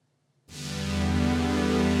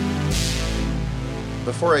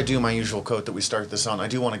Before I do my usual quote that we start this on, I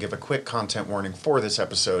do want to give a quick content warning for this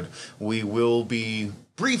episode. We will be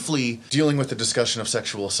briefly dealing with the discussion of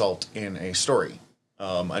sexual assault in a story.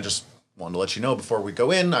 I just wanted to let you know before we go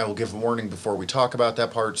in. I will give a warning before we talk about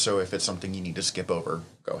that part, so if it's something you need to skip over,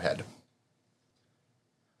 go ahead.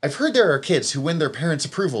 I've heard there are kids who win their parents'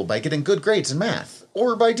 approval by getting good grades in math,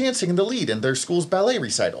 or by dancing in the lead in their school's ballet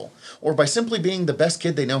recital, or by simply being the best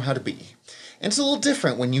kid they know how to be. And it's a little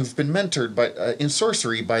different when you've been mentored in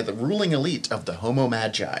sorcery by the ruling elite of the Homo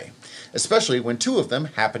Magi, especially when two of them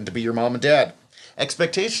happen to be your mom and dad.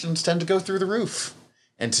 Expectations tend to go through the roof.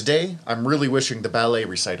 And today, I'm really wishing the ballet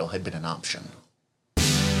recital had been an option.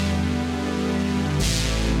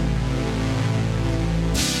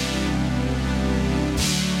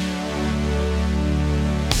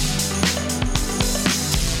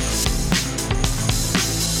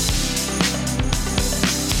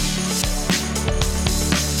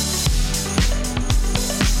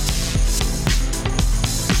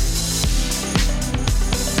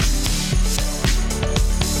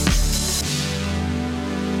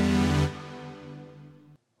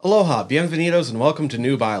 Aloha, bienvenidos, and welcome to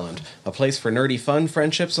Noob Island, a place for nerdy fun,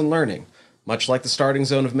 friendships, and learning. Much like the starting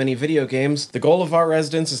zone of many video games, the goal of our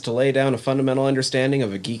residents is to lay down a fundamental understanding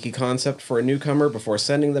of a geeky concept for a newcomer before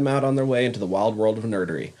sending them out on their way into the wild world of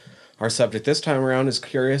nerdery. Our subject this time around is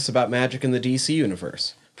curious about magic in the DC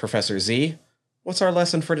universe. Professor Z, what's our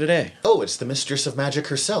lesson for today? Oh, it's the mistress of magic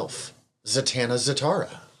herself, Zatanna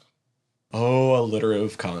Zatara. Oh,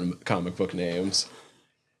 alliterative comic book names.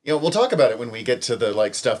 You know, we'll talk about it when we get to the,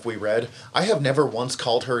 stuff we read. I have never once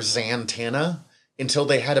called her Zatanna until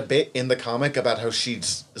they had a bit in the comic about how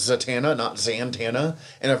she's Zatanna, not Zantana,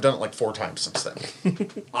 and I've done it 4 times since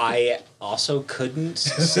then. I also couldn't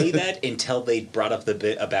say that until they brought up the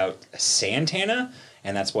bit about Santana,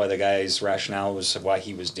 and that's why the guy's rationale was why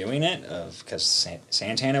he was doing it, because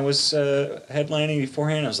Santana was headlining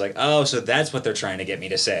beforehand. I was like, oh, so that's what they're trying to get me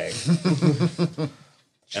to say.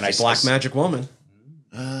 And I Black Magic Woman.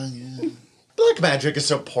 Yeah. Black magic is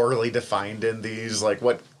so poorly defined in these,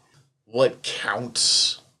 what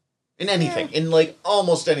counts in anything, in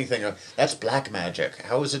almost anything. That's black magic.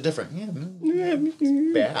 How is it different?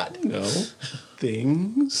 It's bad. No.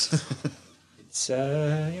 Things. It's,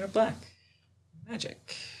 black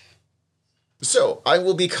magic. So, I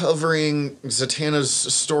will be covering Zatanna's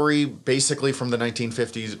story basically from the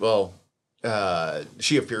 1950s. Well,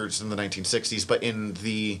 she appears in the 1960s, but in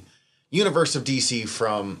the universe of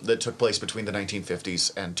DC that took place between the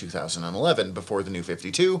 1950s and 2011, before the New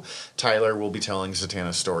 52. Tyler will be telling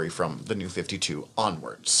Zatanna's story from the New 52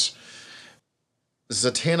 onwards.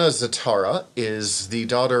 Zatanna Zatara is the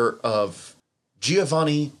daughter of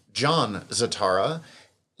Giovanni John Zatara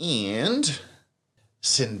and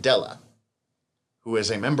Cindella, who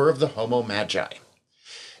is a member of the Homo Magi.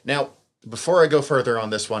 Now, before I go further on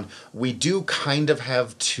this one, we do kind of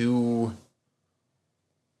have two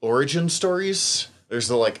origin stories. There's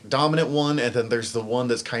the dominant one, and then there's the one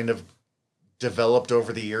that's kind of developed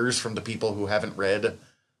over the years from the people who haven't read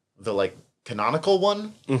the canonical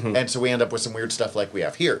one. Mm-hmm. And so we end up with some weird stuff like we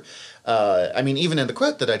have here. Even in the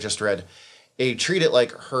quote that I just read, they treat it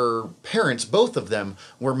like her parents, both of them,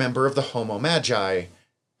 were member of the Homo Magi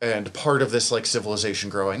and part of this civilization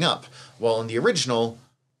growing up. While in the original,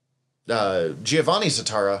 Giovanni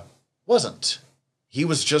Zatara wasn't. He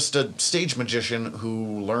was just a stage magician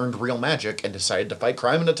who learned real magic and decided to fight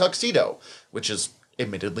crime in a tuxedo, which is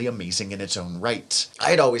admittedly amazing in its own right.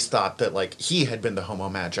 I'd always thought that, he had been the Homo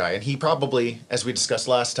Magi, and he probably, as we discussed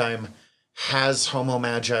last time, has Homo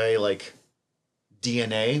Magi,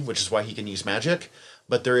 DNA, which is why he can use magic.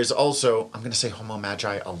 But there is also, I'm going to say Homo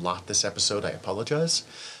Magi a lot this episode, I apologize.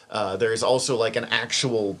 There is also, an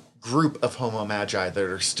actual group of Homo Magi that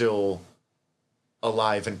are still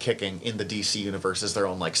alive and kicking in the DC universe as their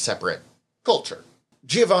own, separate culture.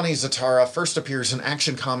 Giovanni Zatara first appears in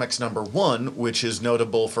Action Comics #1, which is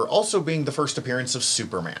notable for also being the first appearance of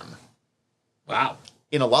Superman. Wow.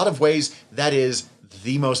 In a lot of ways, that is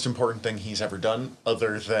the most important thing he's ever done,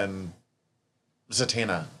 other than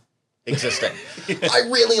Zatanna existing. I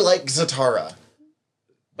really like Zatara,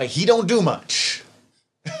 but he don't do much.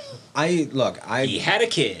 He had a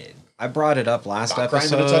kid. I brought it up last episode.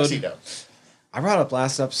 Crime in a tuxedo.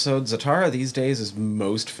 Zatara these days is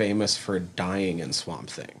most famous for dying in Swamp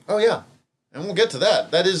Thing. Oh, yeah. And we'll get to that.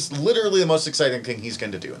 That is literally the most exciting thing he's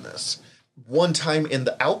going to do in this. One time in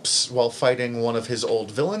the Alps, while fighting one of his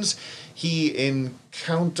old villains, he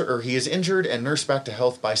is injured and nursed back to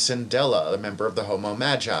health by Cindella, a member of the Homo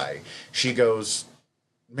Magi. She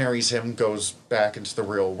marries him, goes back into the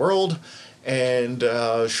real world, and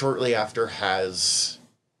shortly after has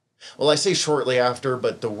Well, I say shortly after,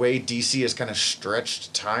 but the way DC has kind of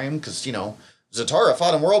stretched time, because, Zatara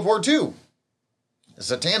fought in World War II.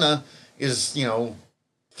 Zatanna is,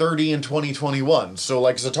 30 in 2021. So,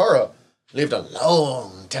 like, Zatara lived a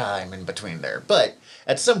long time in between there. But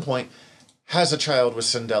at some point, has a child with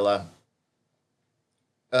Syndella.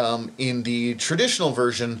 In the traditional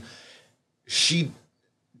version, she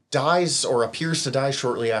dies or appears to die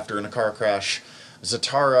shortly after in a car crash.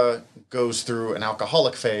 Zatara goes through an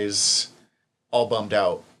alcoholic phase, all bummed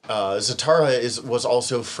out. Zatara was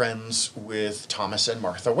also friends with Thomas and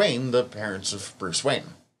Martha Wayne, the parents of Bruce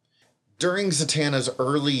Wayne. During Zatanna's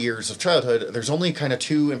early years of childhood, there's only kind of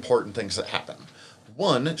two important things that happen.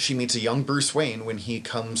 One, she meets a young Bruce Wayne when he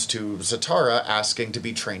comes to Zatara asking to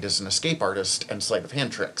be trained as an escape artist and sleight of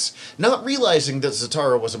hand tricks, not realizing that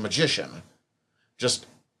Zatara was a magician.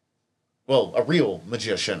 A real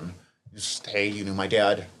magician. Just, hey, you knew my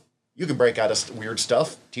dad. You can break out of weird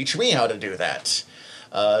stuff. Teach me how to do that.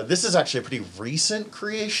 This is actually a pretty recent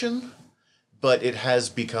creation, but it has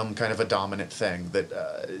become kind of a dominant thing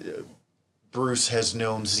that Bruce has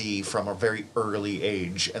known Z from a very early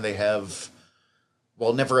age, and they have,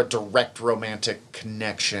 while never a direct romantic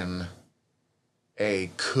connection,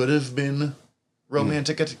 a could-have-been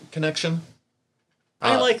romantic connection.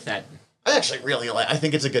 I like that. I actually really I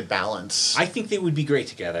think it's a good balance. I think they would be great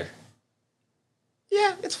together.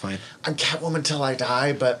 Yeah, it's fine. I'm Catwoman till I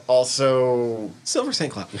die, but also... Silver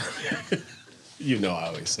St. Cloud. You know I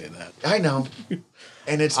always say that. I know.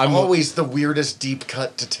 And it's always the weirdest deep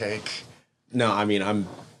cut to take. No, I mean,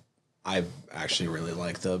 I actually really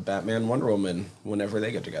like the Batman Wonder Woman whenever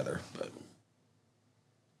they get together, but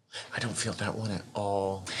I don't feel that one at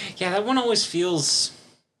all. Yeah, that one always feels...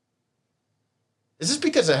 Is this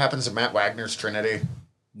because it happens in Matt Wagner's Trinity?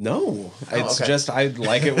 no. It's okay. just, I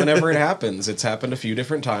like it whenever it happens. It's happened a few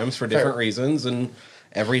different times for different reasons, and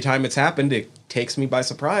every time it's happened, it takes me by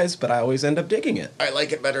surprise, but I always end up digging it. I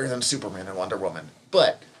like it better than Superman and Wonder Woman.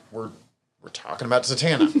 But we're talking about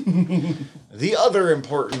Zatanna. The other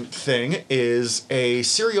important thing is a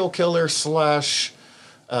serial killer /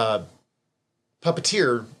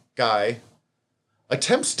 puppeteer guy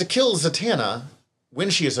attempts to kill Zatanna when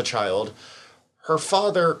she is a child. Her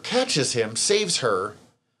father catches him, saves her,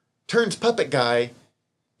 turns puppet guy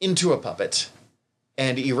into a puppet,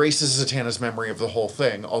 and erases Zatanna's memory of the whole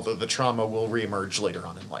thing, although the trauma will reemerge later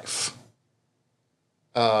on in life.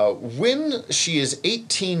 When she is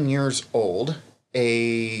 18 years old,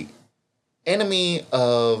 a enemy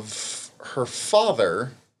of her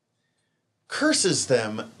father curses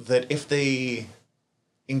them that if they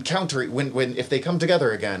encounter if they come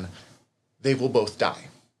together again, they will both die.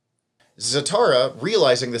 Zatara,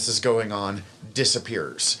 realizing this is going on,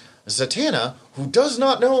 disappears. Zatanna, who does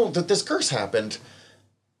not know that this curse happened,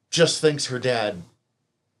 just thinks her dad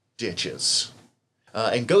ditches.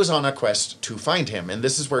 And goes on a quest to find him. And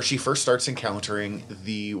this is where she first starts encountering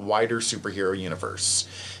the wider superhero universe.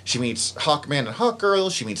 She meets Hawkman and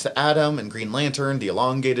Hawkgirl. She meets the Atom and Green Lantern, the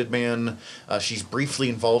Elongated Man. She's briefly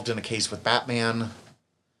involved in a case with Batman.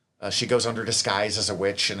 She goes under disguise as a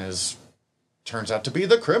witch and turns out to be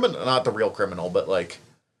the criminal. Not the real criminal, but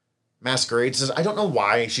masquerades as... I don't know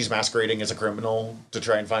why she's masquerading as a criminal to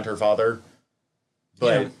try and find her father.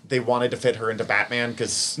 But they wanted to fit her into Batman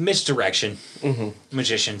because... Misdirection. Mm-hmm.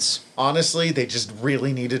 Magicians. Honestly, they just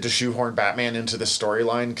really needed to shoehorn Batman into the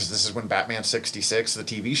storyline because this is when Batman 66, the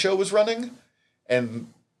TV show, was running. And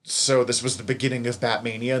so this was the beginning of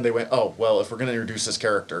Batmania, and they went, oh, well, if we're going to introduce this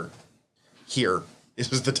character, here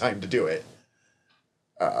is the time to do it.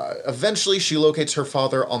 Eventually, she locates her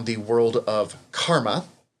father on the world of Karma,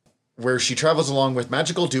 where she travels along with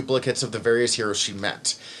magical duplicates of the various heroes she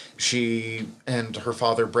met. She and her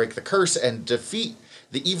father break the curse and defeat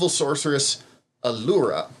the evil sorceress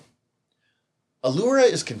Allura. Allura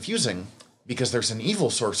is confusing because there's an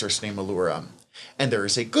evil sorceress named Allura, and there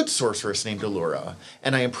is a good sorceress named Allura,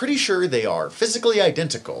 and I am pretty sure they are physically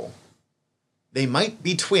identical. They might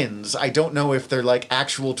be twins. I don't know if they're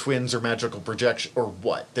actual twins or magical projection or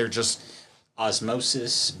what. They're just...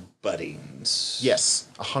 Osmosis buddings. Yes,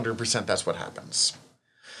 100% that's what happens.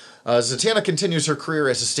 Zatanna continues her career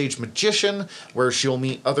as a stage magician, where she'll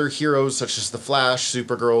meet other heroes such as The Flash,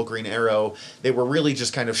 Supergirl, Green Arrow. They were really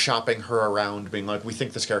just kind of shopping her around, being like, we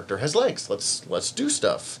think this character has legs. Let's do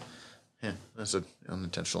stuff. Yeah, that's an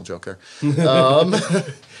unintentional joke there.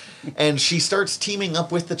 And she starts teaming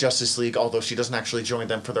up with the Justice League, although she doesn't actually join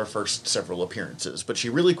them for their first several appearances. But she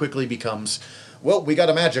really quickly becomes, well, we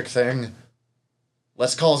got a magic thing.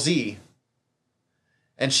 Let's call Z.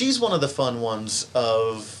 And she's one of the fun ones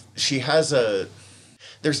of...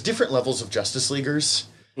 There's different levels of Justice Leaguers.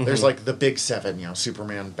 There's like the big seven,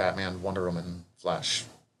 Superman, Batman, Wonder Woman, Flash,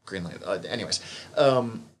 Green Lantern. Anyways,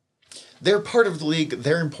 they're part of the League.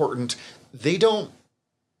 They're important. They don't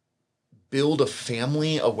build a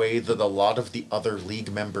family a way that a lot of the other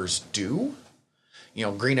League members do.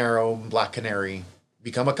 Green Arrow, Black Canary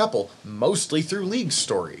become a couple, mostly through League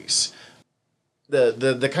stories.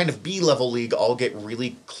 The kind of B-level League all get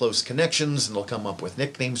really close connections, and they'll come up with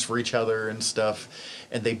nicknames for each other and stuff,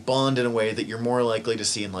 and they bond in a way that you're more likely to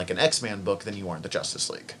see in like an X-Men book than you are in the Justice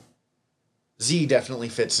League. Z definitely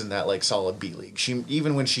fits in that like solid B League.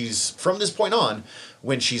 Even when she's from this point on,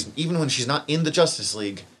 when she's not in the Justice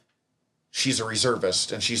League, she's a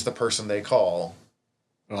reservist, and she's the person they call.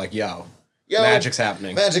 They're like, yo, magic's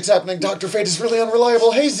happening. Magic's happening. Dr. Fate is really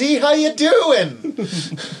unreliable. Hey Z, how you doing?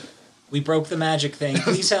 We broke the magic thing.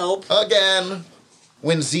 Please help. Again.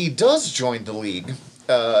 When Z does join the League,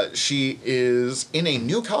 she is in a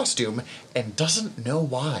new costume and doesn't know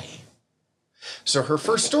why. So her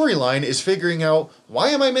first storyline is figuring out, why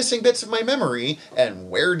am I missing bits of my memory, and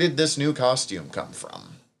where did this new costume come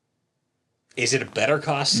from? Is it a better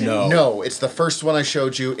costume? No, it's the first one I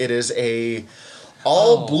showed you. It is a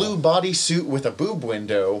all-blue bodysuit with a boob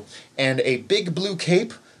window and a big blue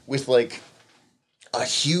cape with, like, a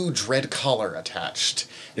huge red collar attached.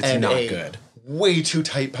 It's and not a good. Way too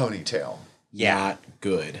tight ponytail. Yeah. Not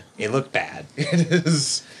good. It looked bad. It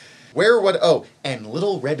is. And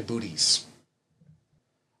little red booties.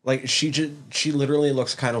 Like, she literally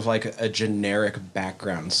looks kind of like a generic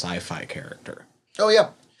background sci-fi character. Oh, yeah.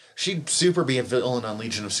 She'd super be a villain on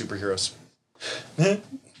Legion of Superheroes.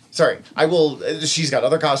 Sorry, I will. She's got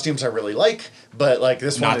other costumes I really like, but like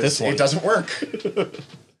this one, it doesn't work.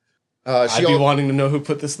 I'd be wanting to know who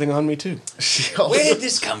put this thing on me too. Where did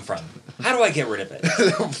this come from? How do I get rid of it?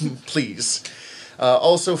 Please.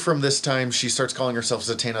 Also from this time, she starts calling herself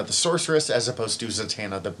Zatanna the Sorceress as opposed to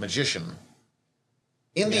Zatanna the Magician.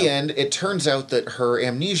 In the end, it turns out that her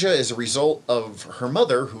amnesia is a result of her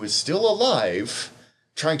mother, who is still alive,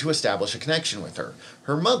 trying to establish a connection with her.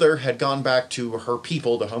 Her mother had gone back to her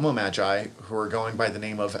people, the Homo Magi, who are going by the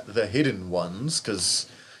name of the Hidden Ones, because,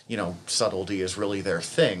 subtlety is really their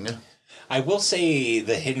thing. I will say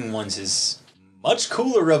the Hidden Ones is much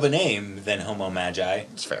cooler of a name than Homo Magi.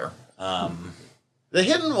 It's fair. The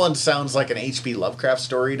Hidden Ones sounds like an H.P. Lovecraft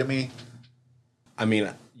story to me. I mean,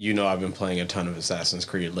 I've been playing a ton of Assassin's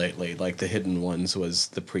Creed lately. Like, the Hidden Ones was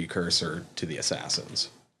the precursor to the Assassins.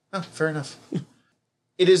 Oh, fair enough.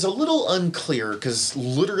 It is a little unclear, because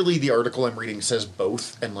literally the article I'm reading says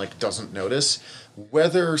both and, doesn't notice,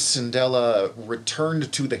 whether Syndulla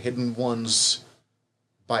returned to the Hidden Ones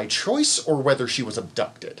by choice or whether she was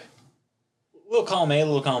abducted. Little column A,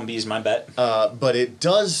 little column B is my bet. But it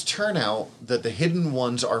does turn out that the Hidden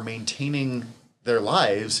Ones are maintaining their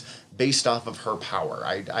lives based off of her power.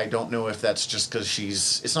 I don't know if that's just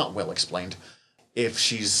because it's not well explained. If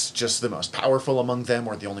she's just the most powerful among them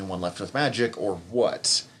or the only one left with magic or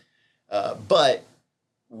what. But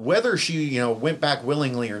whether she, went back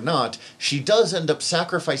willingly or not, she does end up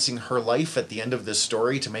sacrificing her life at the end of this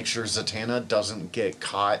story to make sure Zatanna doesn't get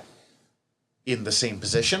caught in the same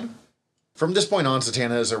position. From this point on,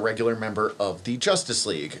 Zatanna is a regular member of the Justice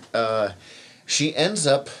League. She ends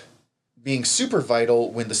up being super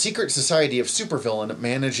vital when the Secret Society of Supervillain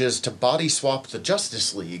manages to body swap the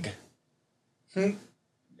Justice League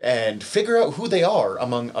and figure out who they are,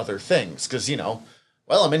 among other things. Because,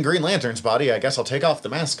 I'm in Green Lantern's body, I guess I'll take off the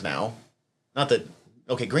mask now. Not that...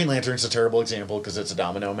 Okay, Green Lantern's a terrible example because it's a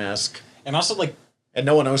domino mask. And also, and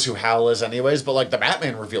no one knows who Hal is anyways, but, the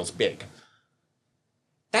Batman reveal's big.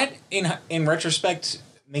 That, in retrospect,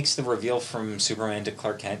 makes the reveal from Superman to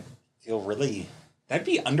Clark Kent feel really... That'd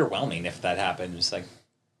be underwhelming if that happened. It's like...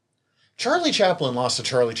 Charlie Chaplin lost a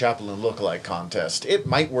Charlie Chaplin lookalike contest. It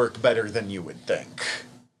might work better than you would think.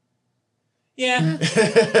 Yeah.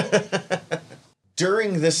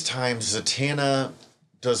 During this time, Zatanna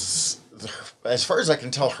does, as far as I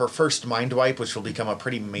can tell, her first mind wipe, which will become a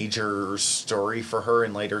pretty major story for her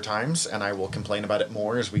in later times, and I will complain about it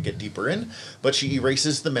more as we get deeper in, but she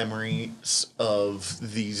erases the memories of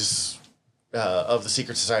these, of the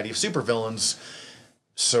Secret Society of Supervillains,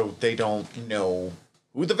 so they don't know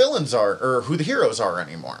who the villains are, or who the heroes are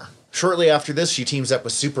anymore. Shortly after this, she teams up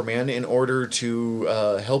with Superman in order to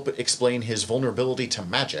help explain his vulnerability to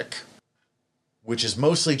magic, which is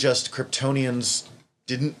mostly just Kryptonians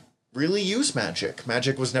didn't really use magic.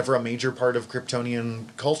 Magic was never a major part of Kryptonian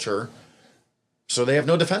culture, so they have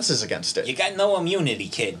no defenses against it. You got no immunity,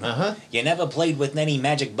 kid. Uh-huh. You never played with any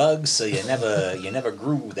magic bugs, so you never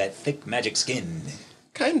grew that thick magic skin.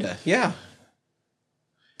 Kinda, yeah.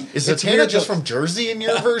 Is It's Zatanna weird just that- from Jersey in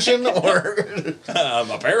your version, or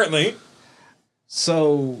Apparently.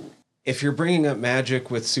 So, if you're bringing up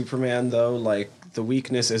magic with Superman, though, like, the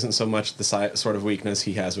weakness isn't so much the sort of weakness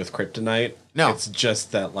he has with Kryptonite. No. It's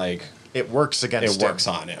just that, like, it works against it works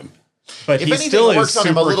him? on him. But If he anything, still it is works on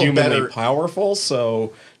him a little superhumanly better. powerful,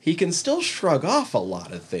 so he can still shrug off a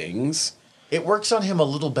lot of things. It works on him a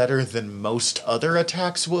little better than most other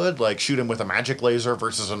attacks would. Like shoot him with a magic laser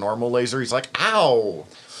versus a normal laser. He's like, ow.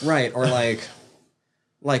 Right, or like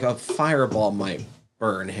a fireball might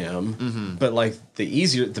burn him, but like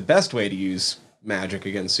the best way to use magic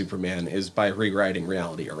against Superman is by rewriting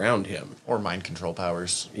reality around him. Or mind control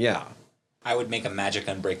powers. Yeah. I would make a magic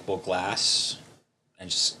unbreakable glass and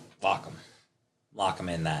just lock him. Lock him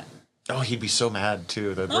in that. Oh, he'd be so mad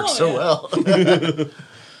too. That Oh, works so yeah. well.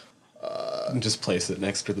 And just place it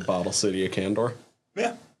next to the Bottle City of Kandor.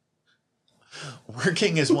 Yeah.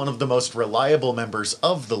 Working as one of the most reliable members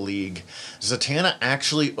of the League, Zatanna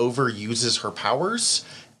actually overuses her powers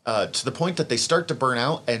to the point that they start to burn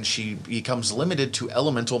out and she becomes limited to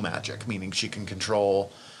elemental magic, meaning she can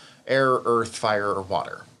control air, earth, fire, or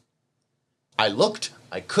water. I looked,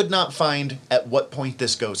 I could not find at what point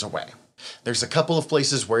this goes away. There's a couple of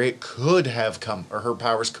places where it could have come, or her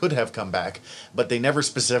powers could have come back, but they never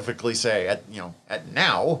specifically say, at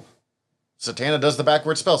now, Zatanna does the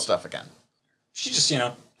backward spell stuff again. She just,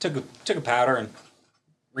 took a powder and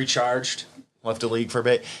recharged. Left a league for a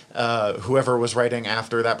bit. Whoever was writing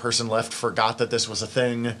after that person left forgot that this was a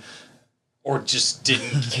thing, Or just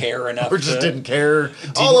didn't care enough. or just didn't care.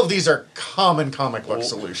 All of these are common comic book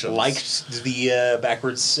solutions. Liked the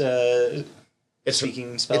backwards it's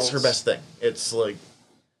speaking spells. It's her best thing. It's like,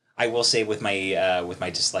 I will say with my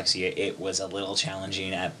dyslexia, it was a little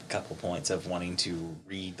challenging at a couple points of wanting to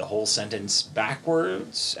read the whole sentence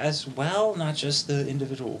backwards as well, not just the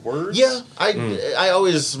individual words. yeah, I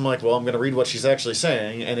always am like, well, I'm going to read what she's actually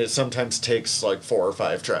saying, and it sometimes takes like 4 or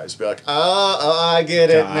 5 tries to be like, I get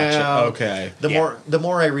it Gotcha. now. Okay. The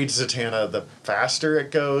more I read Zatanna, the faster it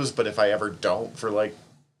goes, but if I ever don't for like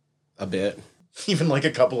A bit. even like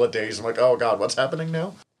a couple of days, I'm like, oh god, what's happening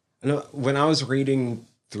now? When I was reading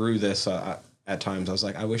through this, at times I was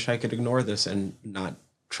like, I wish I could ignore this and not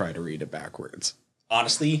try to read it backwards.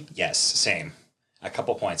 Honestly, yes, same. A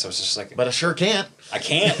couple points, I was just like, But I sure can't. I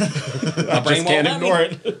can't. I just can't ignore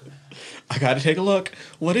it. I gotta take a look.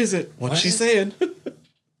 What is it? What's she saying?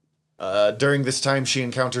 During this time, she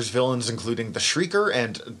encounters villains including the Shrieker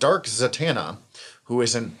and Dark Zatanna, who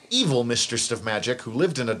is an evil mistress of magic who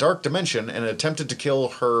lived in a dark dimension and attempted to kill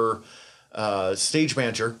her stage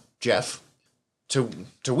manager, Jeff,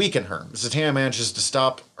 to weaken her. Zatanna manages to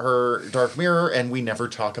stop her dark mirror, and we never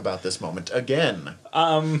talk about this moment again.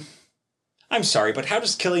 I'm sorry, but how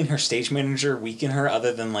does killing her stage manager weaken her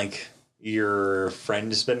other than, like, your friend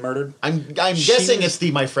has been murdered? I'm guessing it's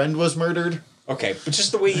my friend was murdered. Okay, but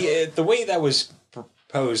just the way that was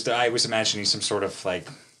proposed, I was imagining some sort of, like,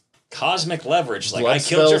 cosmic leverage. Like, Blood I killed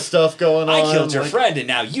spell your stuff going on. I killed your like- friend, and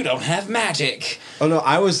now you don't have magic. Oh no,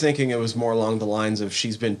 I was thinking it was more along the lines of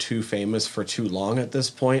she's been too famous for too long at this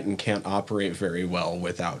point and can't operate very well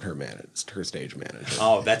without her stage manager.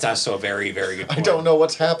 Oh, that's also a very, very good point. I don't know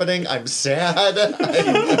what's happening. I'm sad.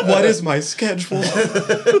 What is my schedule?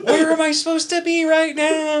 Where am I supposed to be right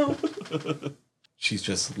now? She's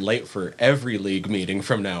just late for every league meeting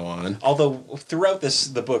from now on. Although throughout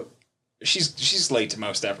the book, she's late to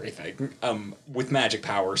most everything. With magic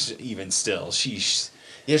powers, even still, she's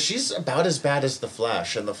about as bad as the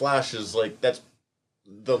Flash, and the Flash is like that's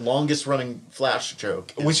the longest running Flash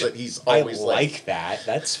joke. Is that he's always I like that.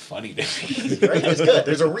 That's funny to me. right? It's good.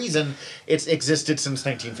 There's a reason it's existed since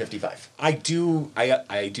 1955. I do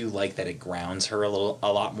like that it grounds her a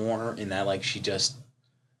lot more in that, like, she just,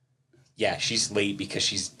 yeah, she's late because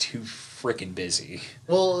she's too freaking busy.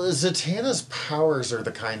 Well, Zatanna's powers are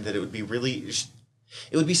the kind that it would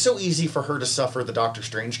be so easy for her to suffer the Doctor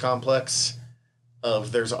Strange complex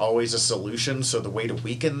of there's always a solution, so the way to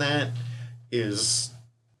weaken that is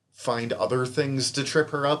find other things to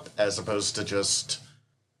trip her up as opposed to just,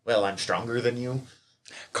 well, I'm stronger than you.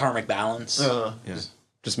 Karmic balance. Yeah.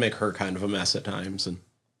 Just make her kind of a mess at times and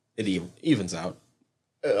it evens out.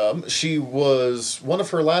 She was one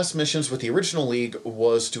of her last missions with the original League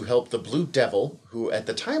was to help the Blue Devil, who at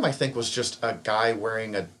the time I think was just a guy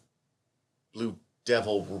wearing a Blue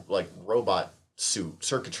Devil like robot suit,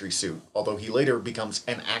 circuitry suit. Although he later becomes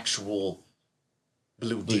an actual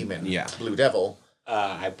blue demon, yeah. Blue Devil.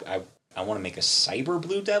 I want to make a cyber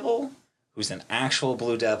Blue Devil who's an actual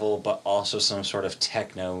Blue Devil, but also some sort of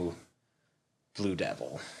techno Blue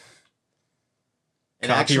Devil.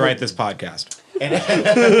 Copyright this podcast.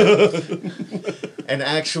 An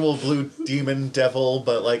actual blue demon devil,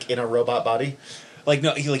 but like in a robot body. Like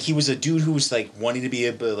no, he was a dude who was like wanting to be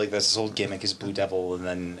that's his whole gimmick is Blue Devil, and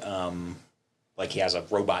then like he has a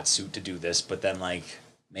robot suit to do this, but then like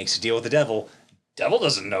makes a deal with the devil. Devil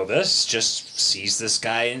doesn't know this, just sees this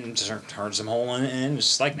guy and just turns him whole, and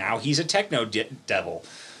it's like now he's a techno devil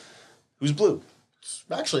who's blue. It's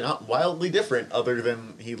actually not wildly different, other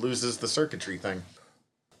than he loses the circuitry thing.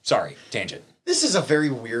 Sorry, tangent. This is a very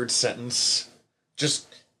weird sentence, just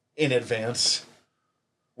in advance.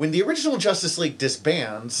 When the original Justice League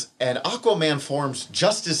disbands and Aquaman forms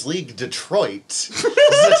Justice League Detroit,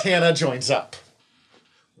 Zatanna joins up.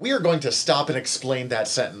 We are going to stop and explain that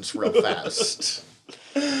sentence real fast.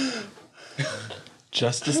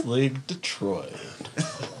 Justice League Detroit.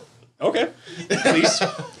 Okay, please.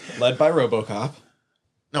 Led by RoboCop.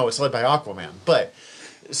 No, it's led by Aquaman. But,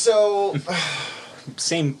 so...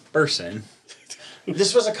 Same person.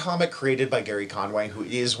 This was a comic created by Gary Conway, who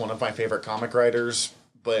is one of my favorite comic writers,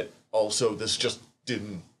 but also this just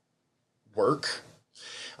didn't work.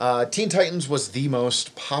 Teen Titans was the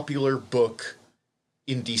most popular book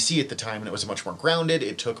in DC at the time, and it was much more grounded.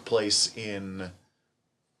 It took place in,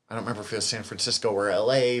 I don't remember if it was San Francisco or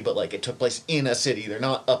LA, but like it took place in a city. They're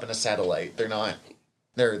not up in a satellite.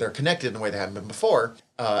 They're connected in a way they hadn't been before.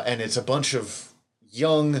 And it's a bunch of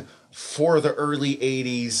young, for the early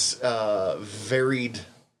 80s, varied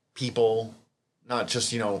people, not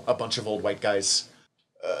just, a bunch of old white guys.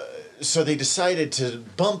 So they decided to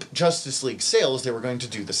bump Justice League sales. They were going to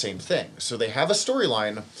do the same thing. So they have a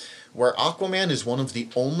storyline where Aquaman is one of the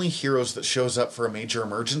only heroes that shows up for a major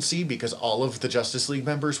emergency because all of the Justice League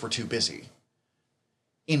members were too busy.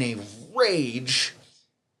 In a rage,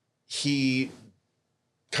 he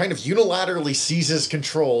kind of unilaterally seizes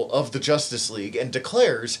control of the Justice League and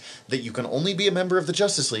declares that you can only be a member of the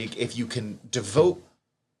Justice League if you can devote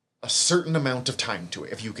a certain amount of time to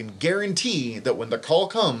it. If you can guarantee that when the call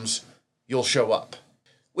comes, you'll show up.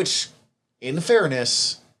 Which, in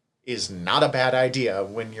fairness, is not a bad idea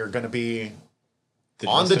when you're going to be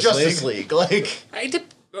on the Justice League. Like,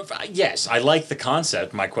 yes, I like the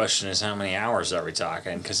concept. My question is, how many hours are we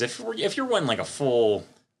talking? Because if you're running like a full,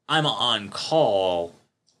 I'm on call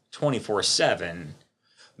 24/7.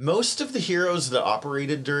 Most of the heroes that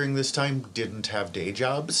operated during this time didn't have day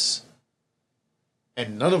jobs.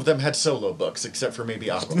 And none of them had solo books, except for maybe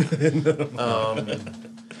Aquaman.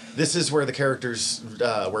 This is where the characters,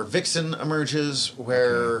 where Vixen emerges,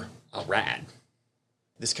 where... Oh, rad.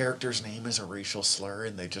 This character's name is a racial slur,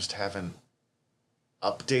 and they just haven't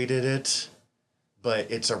updated it.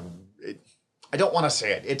 But I don't want to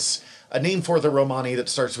say it. It's a name for the Romani that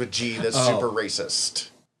starts with G that's super racist.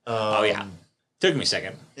 Yeah. Took me a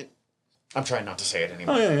second. I'm trying not to say it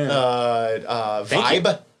anymore. Oh, yeah.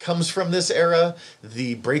 Vibe comes from this era.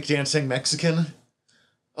 The breakdancing Mexican.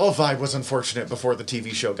 Oh, Vibe was unfortunate before the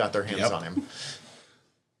TV show got their hands on him.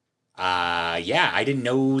 Yeah, I didn't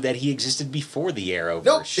know that he existed before the Arrowverse.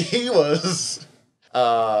 Nope, he was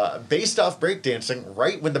based off breakdancing.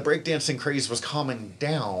 Right when the breakdancing craze was calming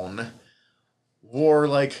down, wore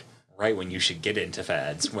like... Right when you should get into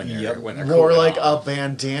fads when they're wore cooling like off. a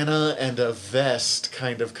bandana and a vest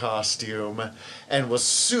kind of costume, and was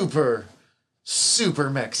super, super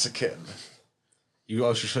Mexican. You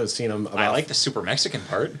also should have seen him. I like the super Mexican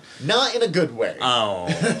part. Not in a good way. Oh.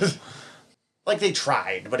 Like they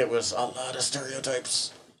tried, but it was a lot of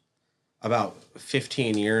stereotypes. About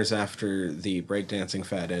 15 years after the breakdancing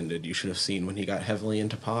fad ended, you should have seen when he got heavily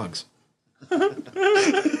into Pogs.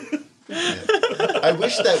 I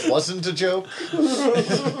wish that wasn't a joke,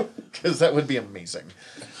 because that would be amazing.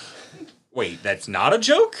 Wait, that's not a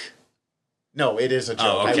joke? No, it is a joke.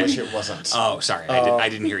 Oh, okay. I wish it wasn't. Oh, sorry. I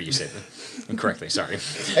didn't hear you say that incorrectly. Sorry.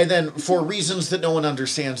 And then, for reasons that no one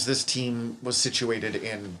understands, this team was situated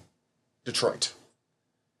in Detroit.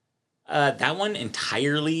 That one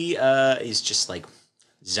entirely is just like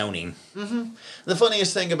zoning. Mm-hmm. The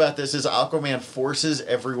funniest thing about this is Aquaman forces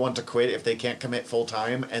everyone to quit if they can't commit full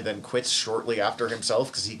time, and then quits shortly after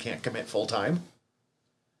himself because he can't commit full time.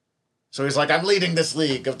 So he's like, I'm leading this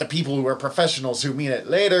league of the people who are professionals who mean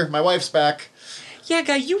it. Later, my wife's back. Yeah,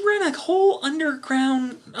 guy, you ran a whole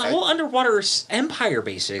whole underwater empire,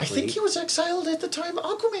 basically. I think he was exiled at the time.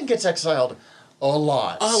 Aquaman gets exiled a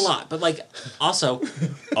lot. A lot, but like, also,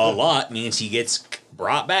 a lot means he gets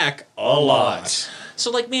brought back a lot. So,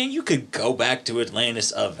 like, man, you could go back to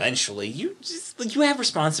Atlantis eventually. You have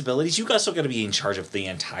responsibilities. You also got to be in charge of the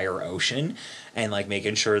entire ocean and, like,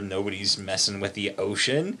 making sure nobody's messing with the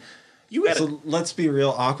ocean. You got to... So, let's be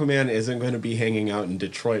real. Aquaman isn't going to be hanging out in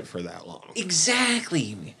Detroit for that long.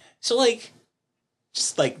 Exactly. So, like,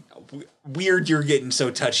 just like weird you're getting so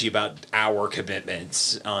touchy about our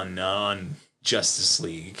commitments on Justice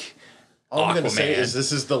League. All I'm going to say is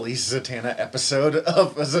this is the least Zatanna episode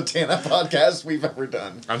of a Zatanna podcast we've ever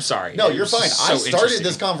done. I'm sorry. No, you're fine. So I started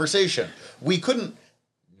this conversation. We couldn't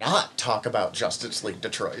not talk about Justice League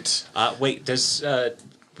Detroit. Wait, does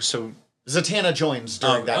so Zatanna joins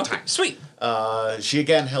during that time. Sweet. She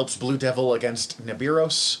again helps Blue Devil against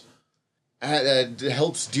Nibiros.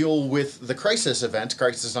 Helps deal with the Crisis event,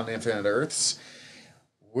 Crisis on Infinite Earths,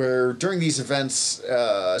 where during these events,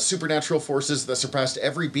 supernatural forces that surpassed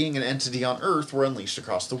every being and entity on Earth were unleashed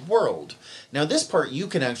across the world. Now, this part you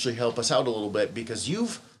can actually help us out a little bit because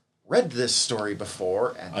you've read this story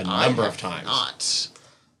before, and a number of times. Not.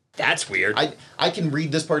 That's weird. I can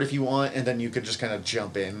read this part if you want, and then you could just kind of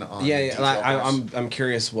jump in on. I'm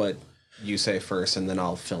curious what you say first, and then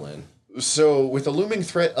I'll fill in. So, with the looming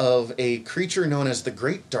threat of a creature known as the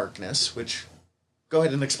Great Darkness, which, go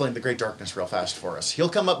ahead and explain the Great Darkness real fast for us. He'll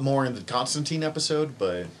come up more in the Constantine episode,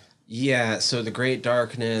 but... Yeah, so the Great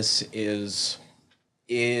Darkness is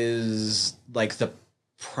like the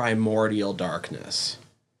primordial darkness.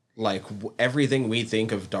 Like, everything we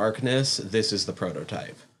think of darkness, this is the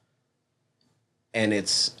prototype. And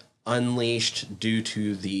it's unleashed due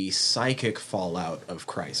to the psychic fallout of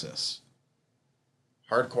Crisis.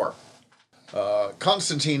 Hardcore.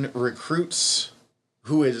 Constantine recruits,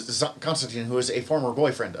 who is a former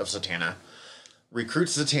boyfriend of Zatanna,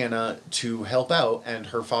 recruits Zatanna to help out, and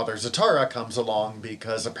her father Zatara comes along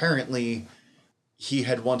because apparently he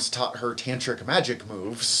had once taught her tantric magic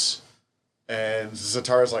moves, and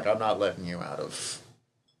Zatara's like, I'm not letting you out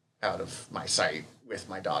of my sight with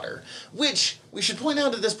my daughter. Which, we should point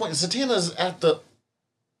out at this point, Zatanna's at the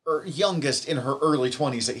youngest in her early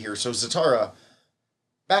 20s here, so Zatara...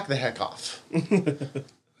 back the heck off.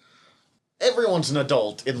 Everyone's an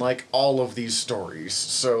adult in, like, all of these stories.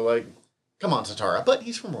 So, like, come on, Zatara. But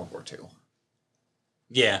he's from World War II.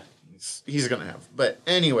 Yeah. He's gonna have. But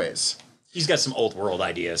anyways. He's got some old world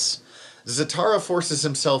ideas. Zatara forces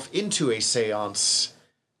himself into a seance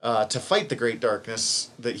to fight the Great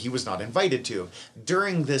Darkness that he was not invited to.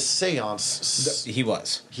 During this seance... He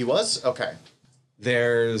was. He was? Okay.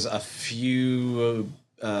 There's a few...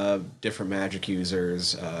 different magic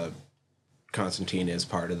users. Constantine is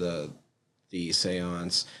part of the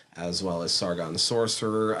seance, as well as Sargon the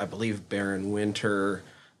Sorcerer. I believe Baron Winter,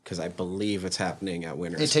 because I believe it's happening at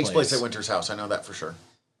Winter's It takes place at Winter's house. I know that for sure.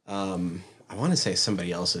 I want to say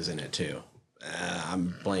somebody else is in it too.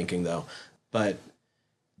 I'm blanking though. But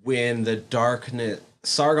when the darkness,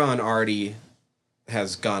 Sargon already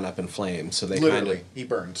has gone up in flames, so they literally he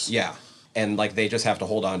burns. Yeah. And, like, they just have to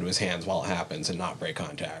hold on to his hands while it happens and not break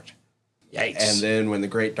contact. Yikes. And then when the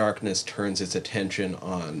Great Darkness turns its attention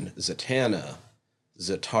on Zatanna,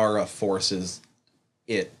 Zatara forces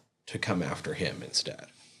it to come after him instead.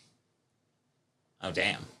 Oh,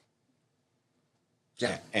 damn.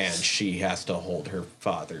 Yeah. And she has to hold her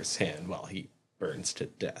father's hand while he burns to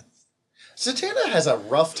death. Zatanna has a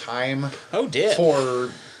rough time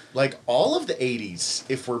for... like, all of the 80s,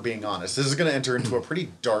 if we're being honest. This is going to enter into a pretty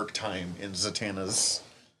dark time in Zatanna's...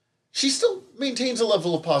 She still maintains a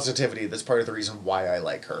level of positivity. That's part of the reason why I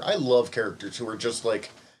like her. I love characters who are just like...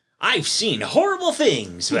 I've seen horrible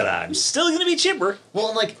things, but I'm still going to be chipper. Well,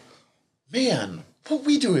 I'm like, man, what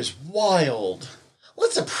we do is wild.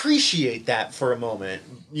 Let's appreciate that for a moment,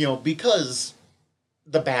 because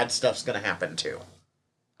the bad stuff's going to happen too.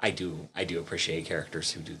 I do appreciate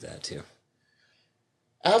characters who do that too.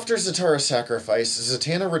 After Zatara's sacrifice,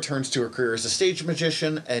 Zatanna returns to her career as a stage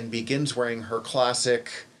magician and begins wearing her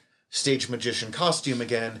classic stage magician costume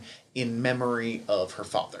again in memory of her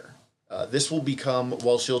father. This will become,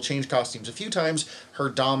 while she'll change costumes a few times, her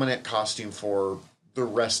dominant costume for the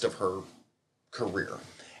rest of her career.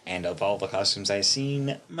 And of all the costumes I've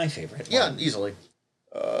seen, my favorite. Yeah, easily.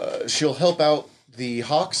 She'll help out the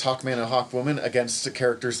Hawks, Hawkman and Hawkwoman, against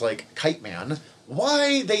characters like Kite Man.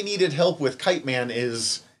 Why they needed help with Kite Man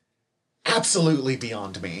is absolutely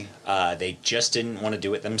beyond me. They just didn't want to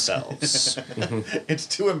do it themselves. It's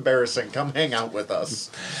too embarrassing. Come hang out with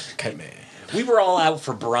us. Kite Man. We were all out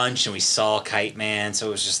for brunch and we saw Kite Man, so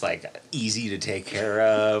it was just like easy to take care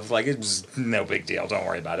of. Like, it was no big deal. Don't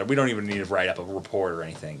worry about it. We don't even need to write up a report or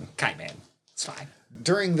anything. Kite Man. It's fine.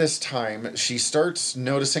 During this time, she starts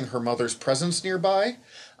noticing her mother's presence nearby.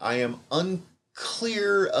 I am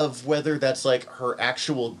unclear of whether that's like her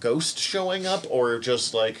actual ghost showing up or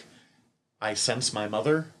just like, I sense my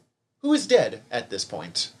mother, who is dead at this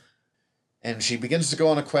point. And she begins to go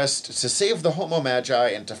on a quest to save the Homo Magi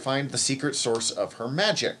and to find the secret source of her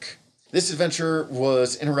magic. This adventure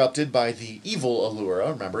was interrupted by the evil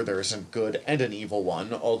Allura. Remember, there isn't good and an evil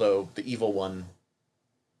one, although the evil one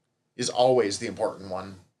is always the important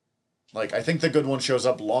one. Like, I think the good one shows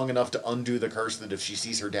up long enough to undo the curse that if she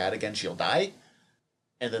sees her dad again, she'll die.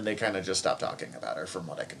 And then they kind of just stop talking about her, from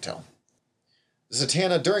what I can tell.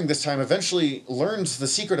 Zatanna, during this time, eventually learns the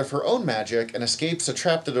secret of her own magic and escapes a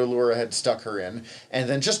trap that Allura had stuck her in, and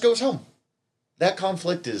then just goes home. That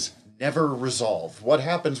conflict is never resolved. What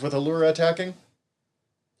happens with Allura attacking?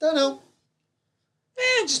 Don't know.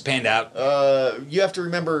 Just panned out. You have to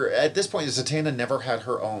remember, at this point, Zatanna never had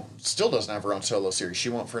her own, still doesn't have her own solo series. She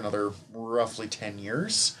went for another roughly 10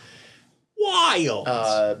 years. Wild!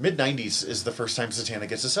 Mid-90s is the first time Zatanna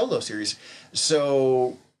gets a solo series.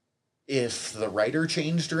 So, if the writer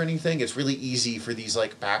changed or anything, it's really easy for these,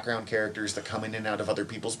 like, background characters that come in and out of other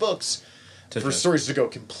people's books for stories to go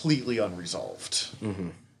completely unresolved. Mm-hmm.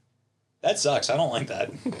 That sucks. I don't like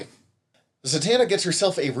that. Zatanna gets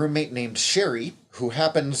herself a roommate named Sherry, who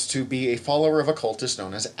happens to be a follower of a cultist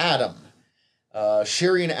known as Adam.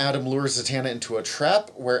 Sherry and Adam lure Zatanna into a trap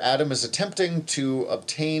where Adam is attempting to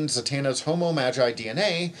obtain Zatanna's Homo Magi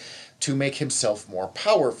DNA to make himself more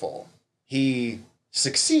powerful. He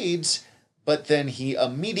succeeds, but then he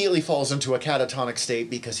immediately falls into a catatonic state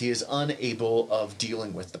because he is unable of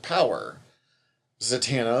dealing with the power.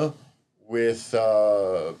 Zatanna, with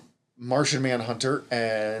Martian Manhunter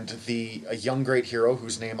and a young great hero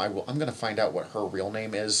whose name I'm going to find out what her real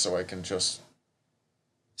name is so I can just...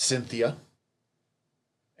 Cynthia.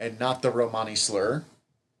 And not the Romani slur.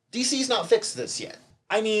 DC's not fixed this yet.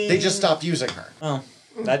 I mean... They just stopped using her. Oh,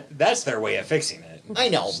 that's their way of fixing it. I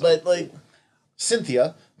know, but, like...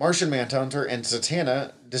 Cynthia, Martian Manhunter, and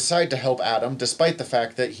Zatanna decide to help Adam despite the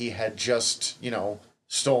fact that he had just,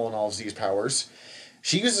 stolen all of these powers.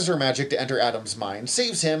 She uses her magic to enter Adam's mind,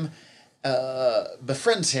 saves him,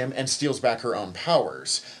 befriends him, and steals back her own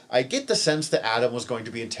powers. I get the sense that Adam was going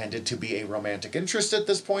to be intended to be a romantic interest at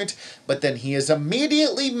this point, but then he is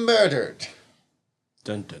immediately murdered.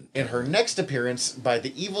 Dun, dun, dun. In her next appearance by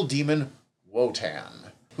the evil demon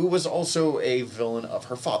Wotan, who was also a villain of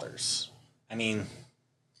her father's. I mean,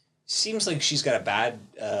 seems like she's got a bad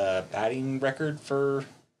batting record for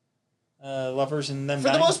lovers and them. For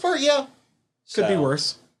the most part, yeah. Could be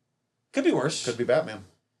worse. Could be worse. Could be Batman.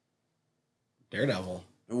 Daredevil.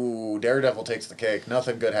 Ooh, Daredevil takes the cake.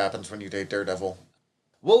 Nothing good happens when you date Daredevil.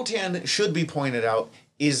 Wotan, should be pointed out,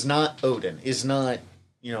 is not Odin. Is not,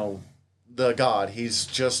 the god. He's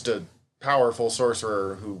just a powerful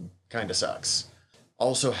sorcerer who kind of sucks.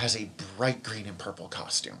 Also has a bright green and purple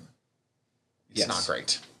costume. It's not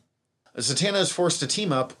great. Zatanna is forced to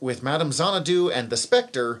team up with Madame Xanadu and the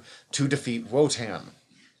Spectre to defeat Wotan.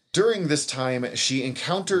 During this time, she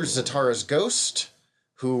encounters Zatara's ghost,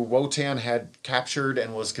 who Wotan had captured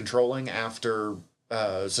and was controlling after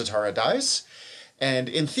Zatara dies, and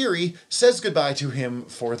in theory, says goodbye to him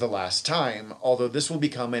for the last time, although this will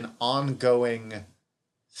become an ongoing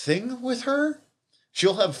thing with her.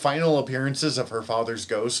 She'll have final appearances of her father's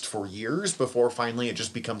ghost for years before finally it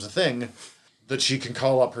just becomes a thing that she can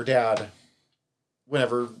call up her dad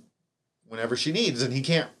whenever she needs, and he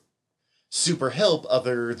can't super help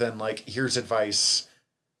other than, like, here's advice,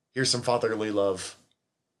 here's some fatherly love,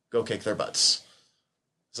 go kick their butts.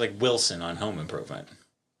 It's like Wilson on Home Improvement.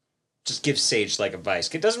 Just gives Sage, like, advice.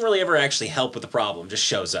 It doesn't really ever actually help with the problem, just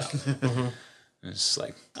shows up. Mm-hmm. It's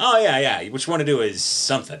like, oh, yeah, what you want to do is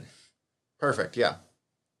something. Perfect, yeah.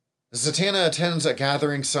 Zatanna attends a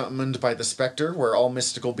gathering summoned by the Spectre, where all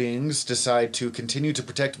mystical beings decide to continue to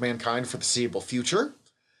protect mankind for the foreseeable future.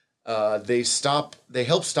 They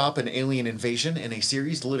help stop an alien invasion in a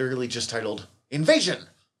series literally just titled Invasion.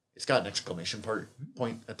 It's got an exclamation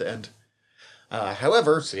point at the end.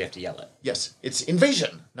 However... So you have to yell it. Yes, it's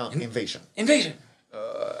invasion, not invasion. Invasion!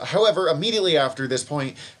 However, immediately after this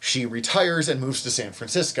point, she retires and moves to San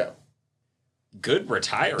Francisco. Good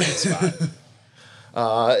retiring spot.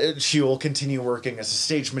 She will continue working as a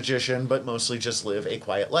stage magician, but mostly just live a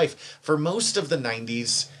quiet life. For most of the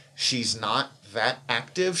 90s, she's not that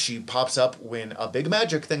active. She pops up when a big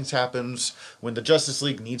magic thing happens, when the Justice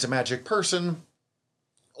League needs a magic person,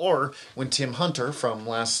 or when Tim Hunter from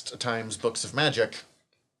last time's Books of Magic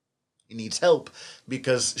needs help,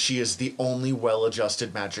 because she is the only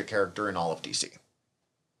well-adjusted magic character in all of DC.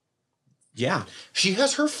 Yeah. She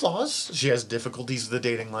has her flaws. She has difficulties with the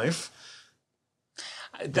dating life.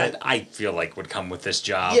 That I feel like would come with this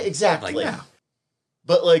job. Yeah, exactly. Like, yeah.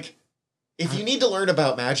 But, like, if you need to learn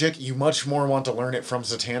about magic, you much more want to learn it from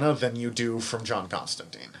Zatanna than you do from John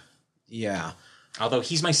Constantine. Yeah. Although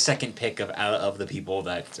he's my second pick out of the people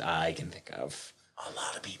that I can think of. A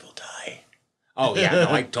lot of people die. Oh, yeah, no,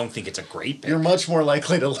 I don't think it's a great pick. You're much more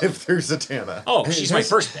likely to live through Zatanna. Oh, she's my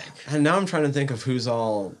first pick. And now I'm trying to think of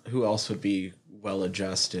who else would be well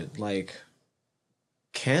adjusted. Like,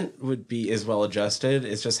 Kent is well adjusted.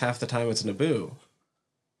 It's just half the time it's Naboo.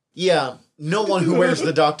 Yeah, no one who wears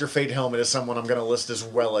the Dr. Fate helmet is someone I'm going to list as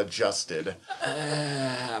well adjusted.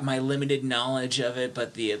 My limited knowledge of it,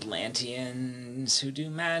 but the Atlanteans who do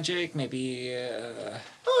magic, maybe...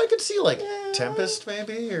 Oh, I could see, like, Tempest,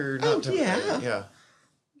 maybe? Or not Tempest. Yeah.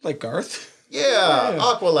 Like Garth? Yeah,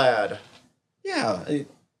 Aqualad. Yeah. I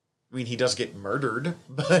mean, he does get murdered,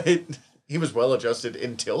 but he was well adjusted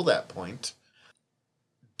until that point.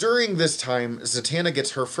 During this time, Zatanna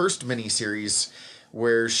gets her first miniseries,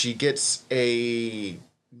 where she gets a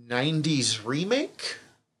 90s remake.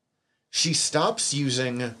 She stops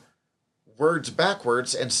using words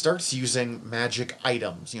backwards and starts using magic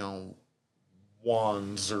items,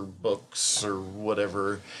 wands or books or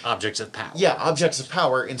whatever. Objects of power. Yeah, objects of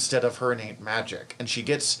power instead of her innate magic. And she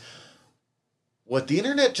gets what the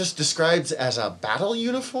internet just describes as a battle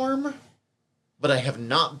uniform, but I have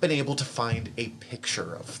not been able to find a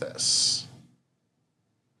picture of this.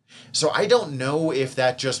 So I don't know if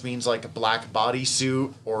that just means like a black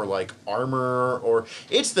bodysuit or like armor, or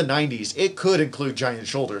it's the 90s. It could include giant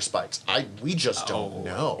shoulder spikes. We just don't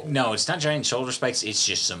know. No, it's not giant shoulder spikes. It's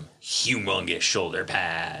just some humongous shoulder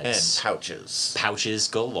pads. And pouches. Pouches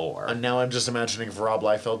galore. And now I'm just imagining if Rob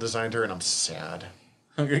Liefeld designed her, and I'm sad.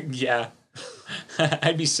 Yeah.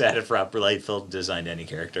 I'd be sad if Rob Liefeld designed any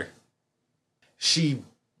character. She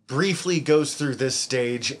briefly goes through this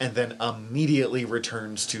stage and then immediately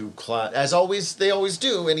returns to class. As always, they always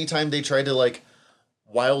do. Anytime they try to like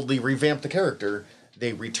wildly revamp the character,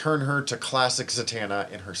 they return her to classic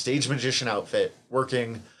Zatanna in her stage magician outfit,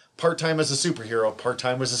 working part-time as a superhero,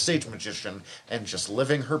 part-time as a stage magician, and just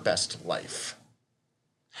living her best life.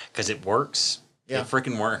 Because it works. Yeah. It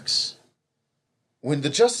freaking works. When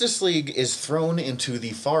the Justice League is thrown into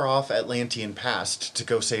the far-off Atlantean past to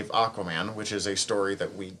go save Aquaman, which is a story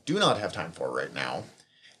that we do not have time for right now,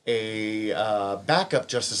 a backup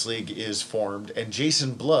Justice League is formed, and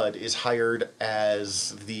Jason Blood is hired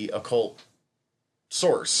as the occult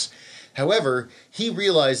source. However, he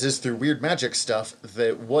realizes through weird magic stuff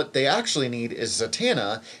that what they actually need is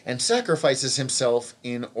Zatanna, and sacrifices himself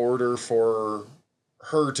in order for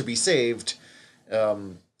her to be saved,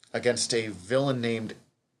 against a villain named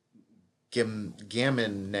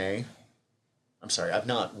Gamine. I'm sorry, I've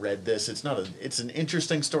not read this. It's an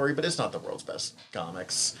interesting story, but it's not the world's best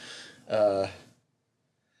comics.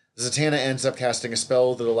 Zatanna ends up casting a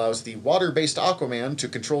spell that allows the water-based Aquaman to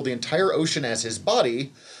control the entire ocean as his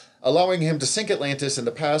body, allowing him to sink Atlantis in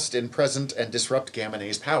the past and present and disrupt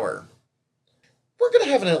Gamine's power. We're going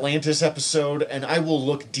to have an Atlantis episode, and I will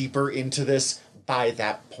look deeper into this by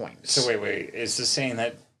that point. So wait, is this saying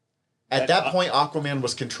that... At that point, Aquaman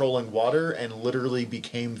was controlling water and literally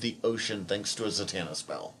became the ocean thanks to a Zatanna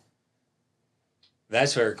spell.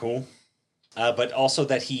 That's very cool. But also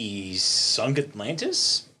that he sunk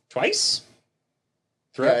Atlantis twice?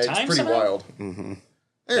 Throughout time, it's pretty somehow? wild. Mm-hmm.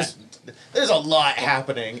 There's a lot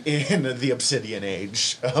happening in the Obsidian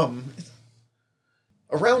Age.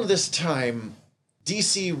 Around this time,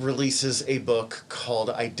 DC releases a book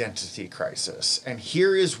called Identity Crisis, and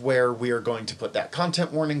here is where we are going to put that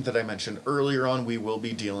content warning that I mentioned earlier on. We will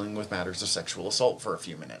be dealing with matters of sexual assault for a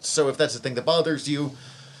few minutes. So if that's the thing that bothers you,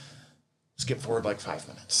 skip forward like 5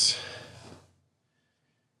 minutes.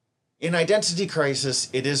 In Identity Crisis,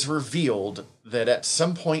 it is revealed that at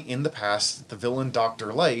some point in the past, the villain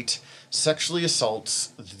Dr. Light sexually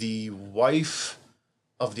assaults the wife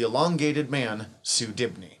of the elongated man, Sue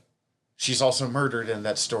Dibney. She's also murdered in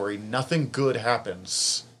that story. Nothing good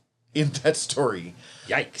happens in that story.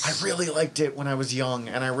 Yikes. I really liked it when I was young,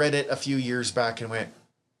 and I read it a few years back and went,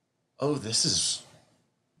 oh, this is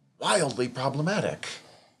wildly problematic.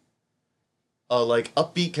 A,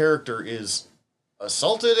 upbeat character is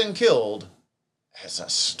assaulted and killed as a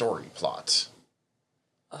story plot.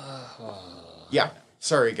 Yeah,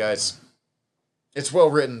 sorry, guys. It's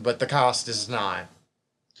well written, but the cost is not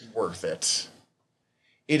worth it.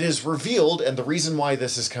 It is revealed, and the reason why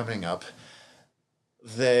this is coming up,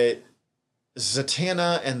 that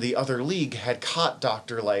Zatanna and the other League had caught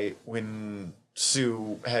Dr. Light when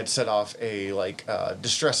Sue had set off a,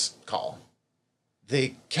 distress call.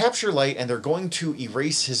 They capture Light, and they're going to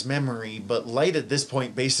erase his memory, but Light at this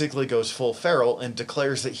point basically goes full feral and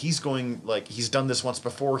declares that he's done this once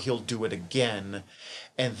before, he'll do it again.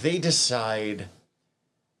 And they decide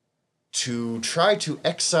to try to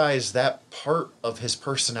excise that part of his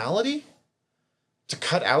personality, to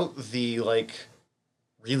cut out the,